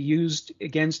will be used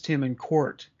against him in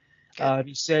court.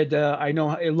 He said, I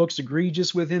know it looks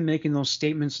egregious with him making those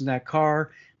statements in that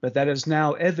car, but that is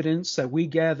now evidence that we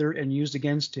gather and use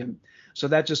against him. So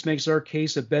that just makes our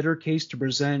case a better case to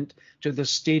present to the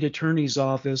state attorney's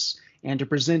office and to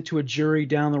present to a jury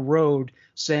down the road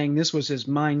saying this was his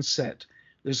mindset.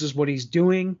 This is what he's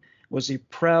doing. Was he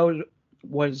proud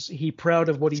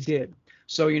of what he did?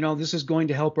 So, this is going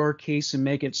to help our case and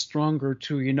make it stronger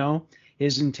to,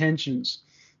 his intentions.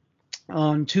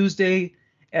 On Tuesday,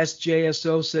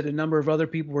 SJSO said a number of other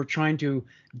people were trying to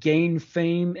gain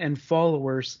fame and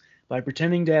followers by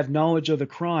pretending to have knowledge of the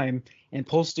crime and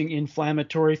posting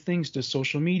inflammatory things to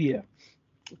social media.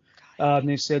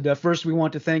 They said, first, we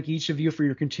want to thank each of you for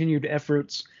your continued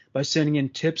efforts by sending in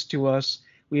tips to us.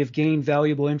 We have gained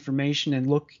valuable information and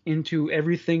look into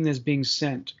everything that's being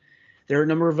sent. There are a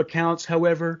number of accounts,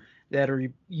 however, that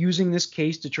are using this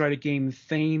case to try to gain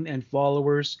fame and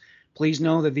followers. Please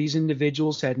know that these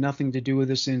individuals had nothing to do with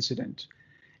this incident.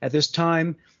 At this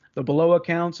time, the below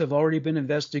accounts have already been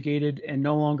investigated and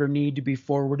no longer need to be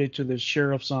forwarded to the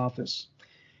sheriff's office.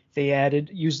 They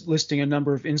added, listing a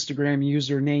number of Instagram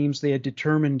user names they had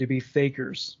determined to be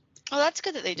fakers. Oh, that's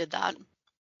good that they did that.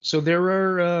 So there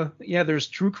are, there's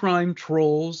true crime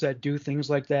trolls that do things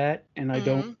like that, and I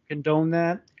don't condone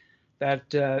that.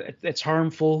 It's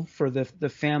harmful for the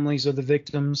families of the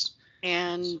victims.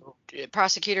 And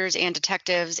prosecutors and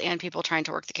detectives and people trying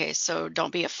to work the case. So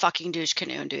don't be a fucking douche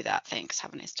canoe and do that. Thanks.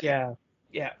 Have a nice day.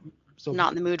 Yeah. So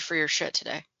not in the mood for your shit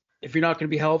today. If you're not going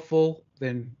to be helpful,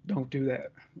 then don't do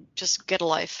that. Just get a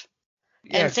life.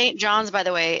 Yeah. And St. John's, by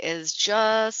the way, is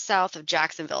just south of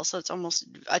Jacksonville. So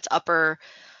it's upper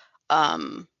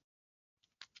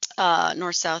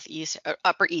northeast,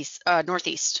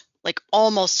 like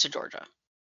almost to Georgia.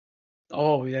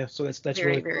 Oh yeah, so that's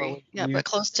very, really very but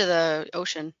close to the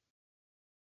ocean.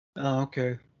 Oh,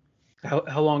 okay.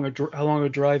 How long a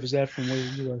drive is that from where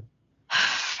you are?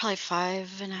 Probably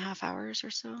 5.5 hours or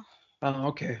so. Oh,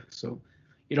 okay. So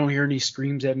you don't hear any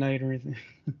screams at night or anything?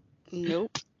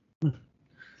 Nope.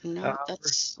 No,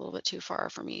 that's a little bit too far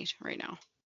for me right now.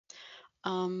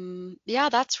 Yeah,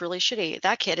 that's really shitty.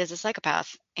 That kid is a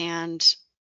psychopath, and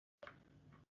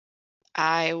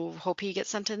I hope he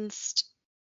gets sentenced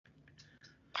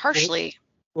harshly.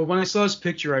 Well, when I saw his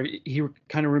picture, he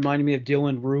kind of reminded me of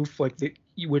Dylan Roof. Like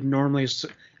you would normally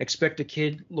expect a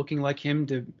kid looking like him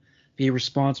to be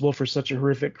responsible for such a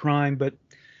horrific crime. But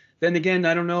then again,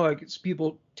 I don't know. I guess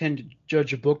people tend to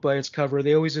judge a book by its cover.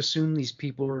 They always assume these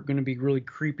people are going to be really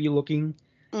creepy looking,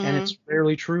 and it's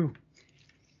rarely true.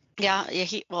 Yeah.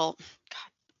 God,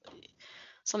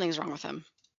 something's wrong with him.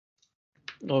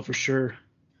 Oh, for sure.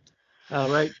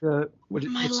 Right.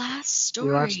 My last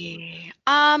story.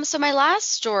 So my last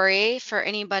story, for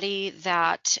anybody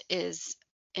that is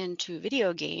into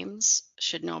video games,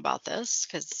 should know about this,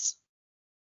 because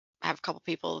I have a couple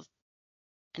people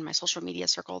in my social media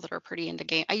circle that are pretty into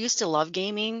game. I used to love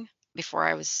gaming before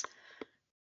I was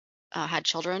had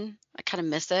children. I kind of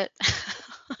miss it.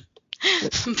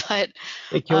 But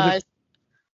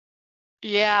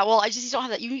yeah, well, I just don't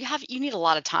have that. You need a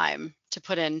lot of time to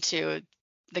put into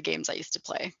the games I used to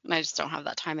play, and I just don't have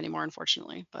that time anymore,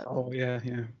 unfortunately. But yeah.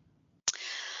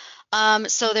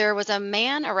 So there was a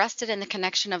man arrested in the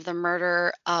connection of the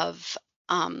murder of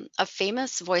a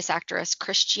famous voice actress,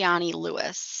 Christiane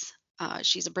Lewis.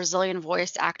 She's a Brazilian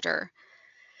voice actor.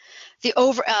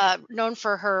 Known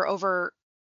for her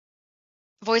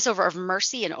voiceover of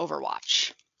Mercy in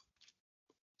Overwatch.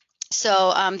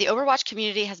 So the Overwatch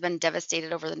community has been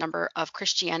devastated over the murder of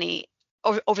Christiane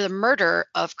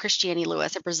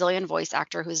Lewis, a Brazilian voice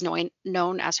actor who's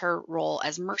known as her role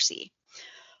as Mercy.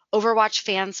 Overwatch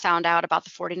fans found out about the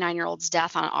 49-year-old's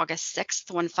death on August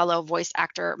 6th when fellow voice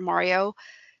actor Mario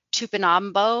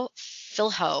Tupinambô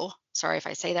Filho, sorry if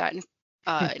I say that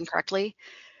incorrectly,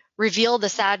 revealed the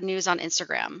sad news on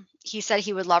Instagram. He said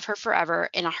he would love her forever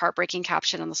in a heartbreaking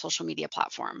caption on the social media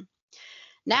platform.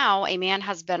 Now, a man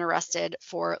has been arrested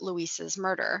for Luis's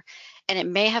murder, and it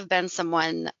may have been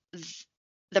someone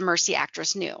the Mercy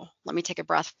actress knew. Let me take a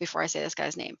breath before I say this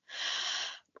guy's name.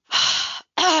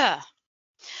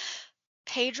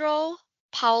 Pedro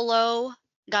Paulo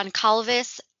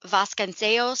Goncalves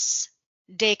Vasconcelos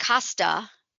de Costa,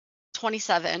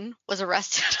 27, was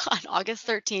arrested on August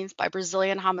 13th by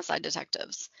Brazilian homicide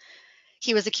detectives.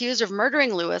 He was accused of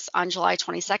murdering Lewis on July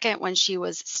 22nd when she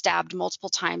was stabbed multiple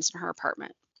times in her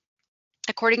apartment.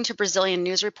 According to Brazilian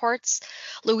news reports,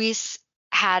 Luis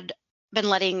had been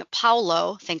letting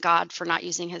Paulo, thank God for not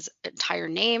using his entire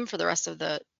name for the rest of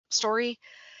the story,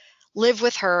 live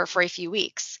with her for a few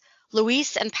weeks.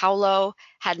 Luis and Paulo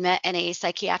had met in a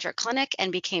psychiatric clinic and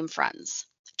became friends.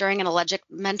 During an alleged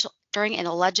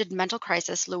mental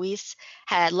crisis, Luis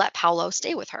had let Paulo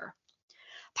stay with her.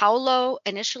 Paulo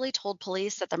initially told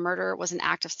police that the murder was an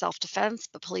act of self-defense,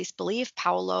 but police believe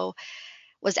Paulo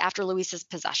was after Luis's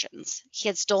possessions. He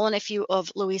had stolen a few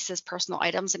of Luis's personal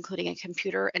items, including a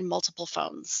computer and multiple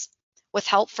phones. With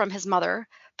help from his mother,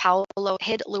 Paulo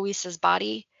hid Luis's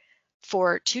body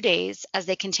for 2 days as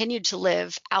they continued to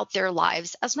live out their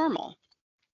lives as normal.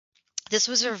 This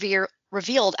was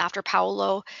revealed after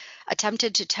Paulo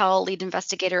attempted to tell lead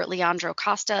investigator Leandro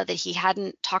Costa that he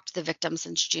hadn't talked to the victim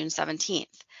since June 17th.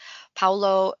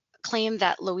 Paulo claimed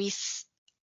that Luis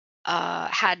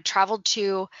had traveled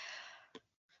to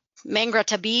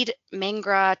Mangaratiba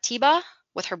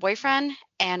with her boyfriend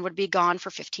and would be gone for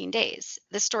 15 days.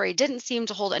 This story didn't seem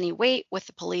to hold any weight with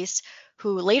the police,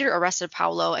 who later arrested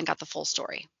Paulo and got the full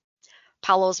story.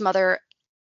 Paulo's mother,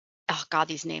 oh God,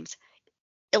 these names,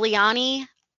 Ileane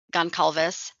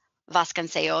Goncalves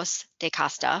Vasconcelos de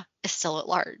Costa, is still at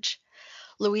large.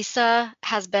 Luisa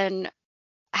has been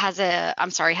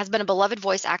a beloved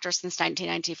voice actor since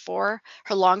 1994.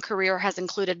 Her long career has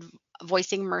included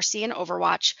voicing Mercy in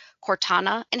Overwatch,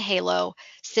 Cortana in Halo,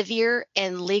 Sivir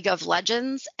in League of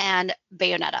Legends, and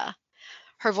Bayonetta.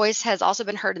 Her voice has also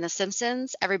been heard in The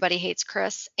Simpsons, Everybody Hates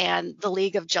Chris, and The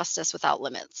League of Justice Without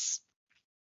Limits.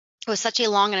 With such a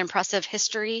long and impressive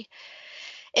history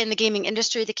in the gaming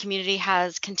industry, the community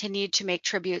has continued to make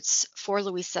tributes for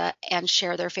Luisa and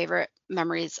share their favorite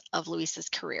memories of Luisa's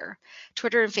career.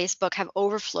 Twitter and Facebook have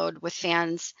overflowed with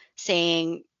fans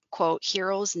saying, quote,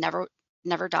 "Heroes never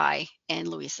die," in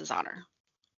Luisa's honor.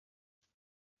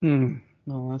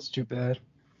 No, that's too bad.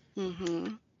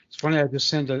 Mm-hmm. It's funny, I just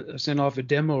sent off a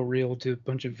demo reel to a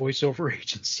bunch of voiceover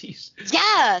agencies.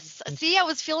 Yes! See, I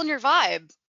was feeling your vibe.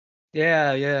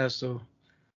 Yeah. So,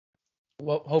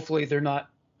 well, hopefully they're not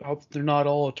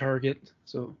all a target.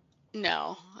 So.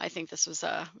 No, I think this was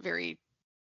a very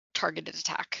targeted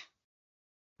attack.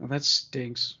 Well, that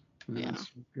stinks. Yeah.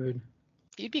 That's good.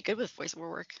 You'd be good with voiceover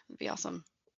work. It'd be awesome.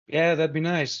 Yeah, that'd be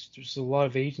nice. There's a lot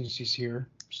of agencies here,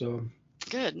 so.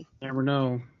 Good. Never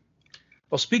know.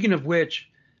 Well, speaking of which,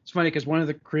 it's funny because one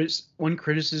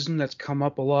criticism that's come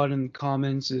up a lot in the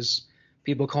comments is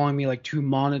people calling me like too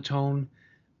monotone.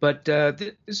 But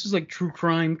this is like true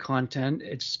crime content.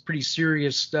 It's pretty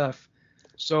serious stuff.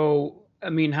 So,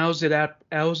 I mean, how's it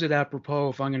apropos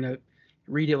if I'm gonna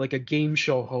read it like a game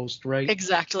show host, right?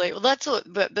 Exactly. Well, that's what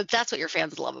your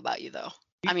fans love about you, though.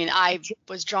 I mean, I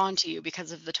was drawn to you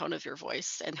because of the tone of your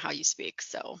voice and how you speak.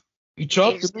 So you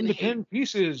chopped them into 10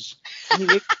 pieces. I mean,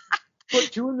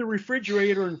 put 2 in the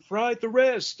refrigerator and fried the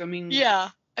rest. I mean, yeah.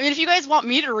 I mean, if you guys want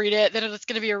me to read it, then it's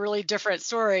going to be a really different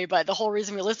story. But the whole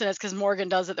reason we listen is because Morgan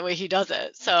does it the way he does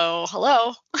it. So,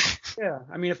 hello. Yeah.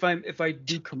 I mean, if I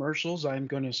do commercials, I'm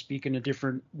going to speak in a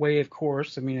different way, of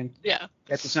course. I mean, yeah,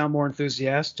 I have to sound more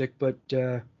enthusiastic. But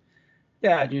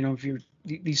yeah, you know, if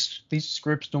these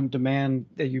scripts don't demand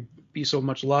that you be so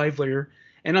much livelier.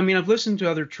 And I mean, I've listened to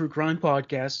other true crime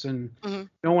podcasts, and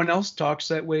no one else talks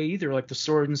that way either. Like the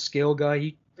Sword and Scale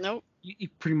guy, Nope. He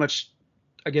pretty much,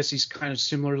 I guess he's kind of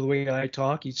similar to the way I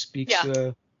talk. He speaks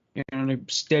in a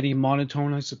steady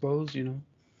monotone, I suppose, you know.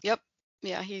 Yep.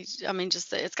 Yeah,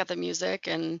 it's got the music,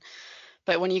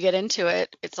 but when you get into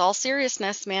it, it's all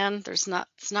seriousness, man. It's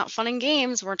not fun and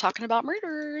games. We're talking about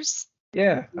murders.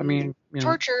 Yeah, I mean,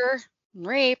 torture,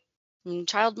 rape, and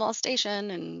child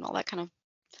molestation and all that kind of.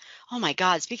 Oh my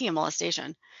God! Speaking of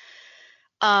molestation,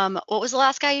 what was the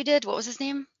last guy you did? What was his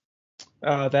name?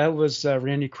 That was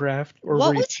Randy Kraft, or What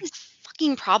were you? was his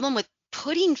fucking problem with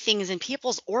putting things in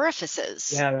people's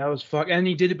orifices? Yeah, that was fuck, and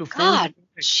he did it before he God, died.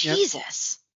 Yep,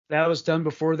 Jesus. that was done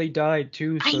before they died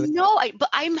too. I So know, but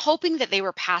I'm hoping that they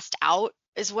were passed out,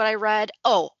 is what I read.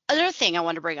 Oh, another thing I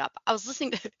wanted to bring up. I was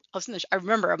listening to, I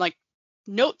remember, I'm like,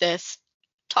 note this,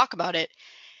 talk about it.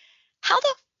 How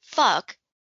the fuck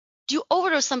do you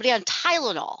overdose somebody on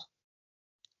Tylenol?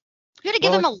 You got to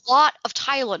give well, them a lot of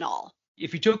Tylenol.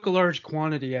 if you took a large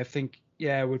quantity, I think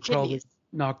it would probably Kidneys.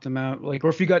 knock them out. Like, or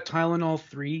if you got Tylenol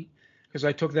 3, because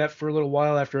I took that for a little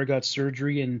while after I got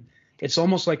surgery, and it's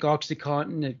almost like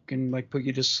OxyContin. It can like put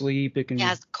you to sleep. It Yeah, it can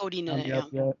has codeine in calm it. you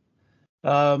Yeah. up.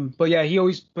 Yeah. But yeah, he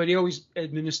always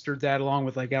administered that along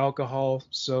with like alcohol.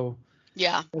 So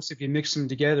Yeah. I guess if you mix them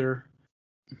together,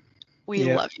 We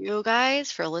yeah, love you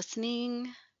guys for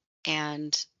listening.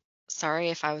 And sorry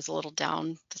if I was a little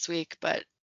down this week, but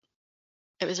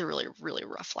it was a really, really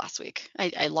rough last week.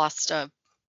 I lost a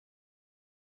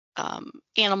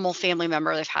animal family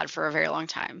member they've had for a very long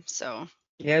time. So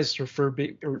yes, or fur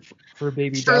baby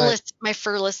died. furless, my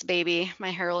furless baby,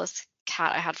 my hairless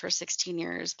cat I had for 16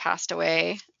 years passed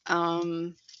away.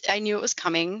 I knew it was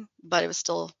coming, but it was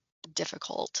still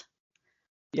difficult.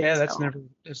 Yeah, So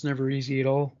that's never easy at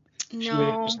all. She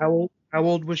was no, how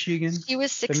old was she again? she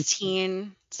was 17.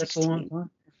 16, That's a long 16. time.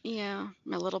 Yeah,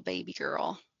 my little baby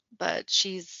girl. But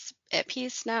she's at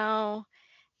peace now.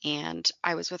 And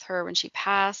I was with her when she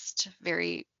passed,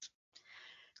 very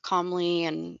calmly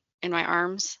and in my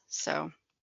arms. So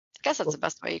I guess that's the Well,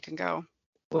 best way you can go.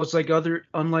 well, it's like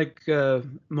unlike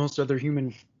most other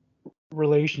human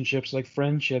relationships, like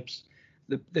friendships,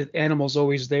 the animal's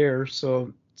always there.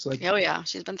 So it's like Oh yeah,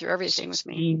 she's been through everything with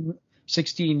me.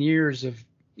 16 years of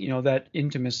that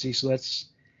intimacy. So that's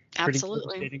pretty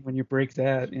Absolutely. devastating when you break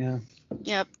that. Yeah.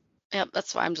 Yep. Yep.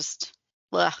 That's why I'm just,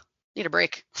 ugh, need a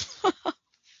break.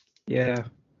 Yeah.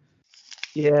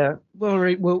 Yeah. Well, all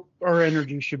right. Well, our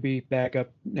energy should be back up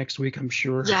next week, I'm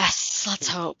sure. Yes, let's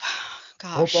hope. I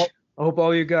hope Gosh. all, I hope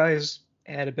all you guys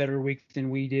had a better week than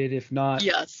we did. If not,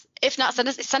 Yes. If not,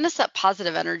 send us that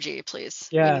positive energy, please.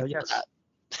 We yeah, need some yes.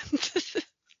 of that.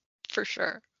 For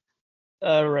sure.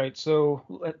 All right. So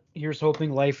here's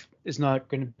hoping life is not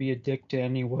going to be a dick to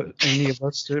any of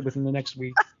us within the next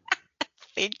week.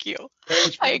 Thank you.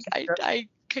 Thanks for I, listening. I, I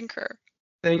concur.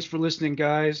 Thanks for listening,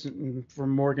 guys. And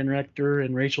from Morgan Rector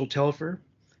and Rachel Telfer,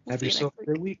 We'll have see you yourself next a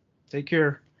great week. week. Take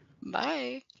care.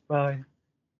 Bye. Bye.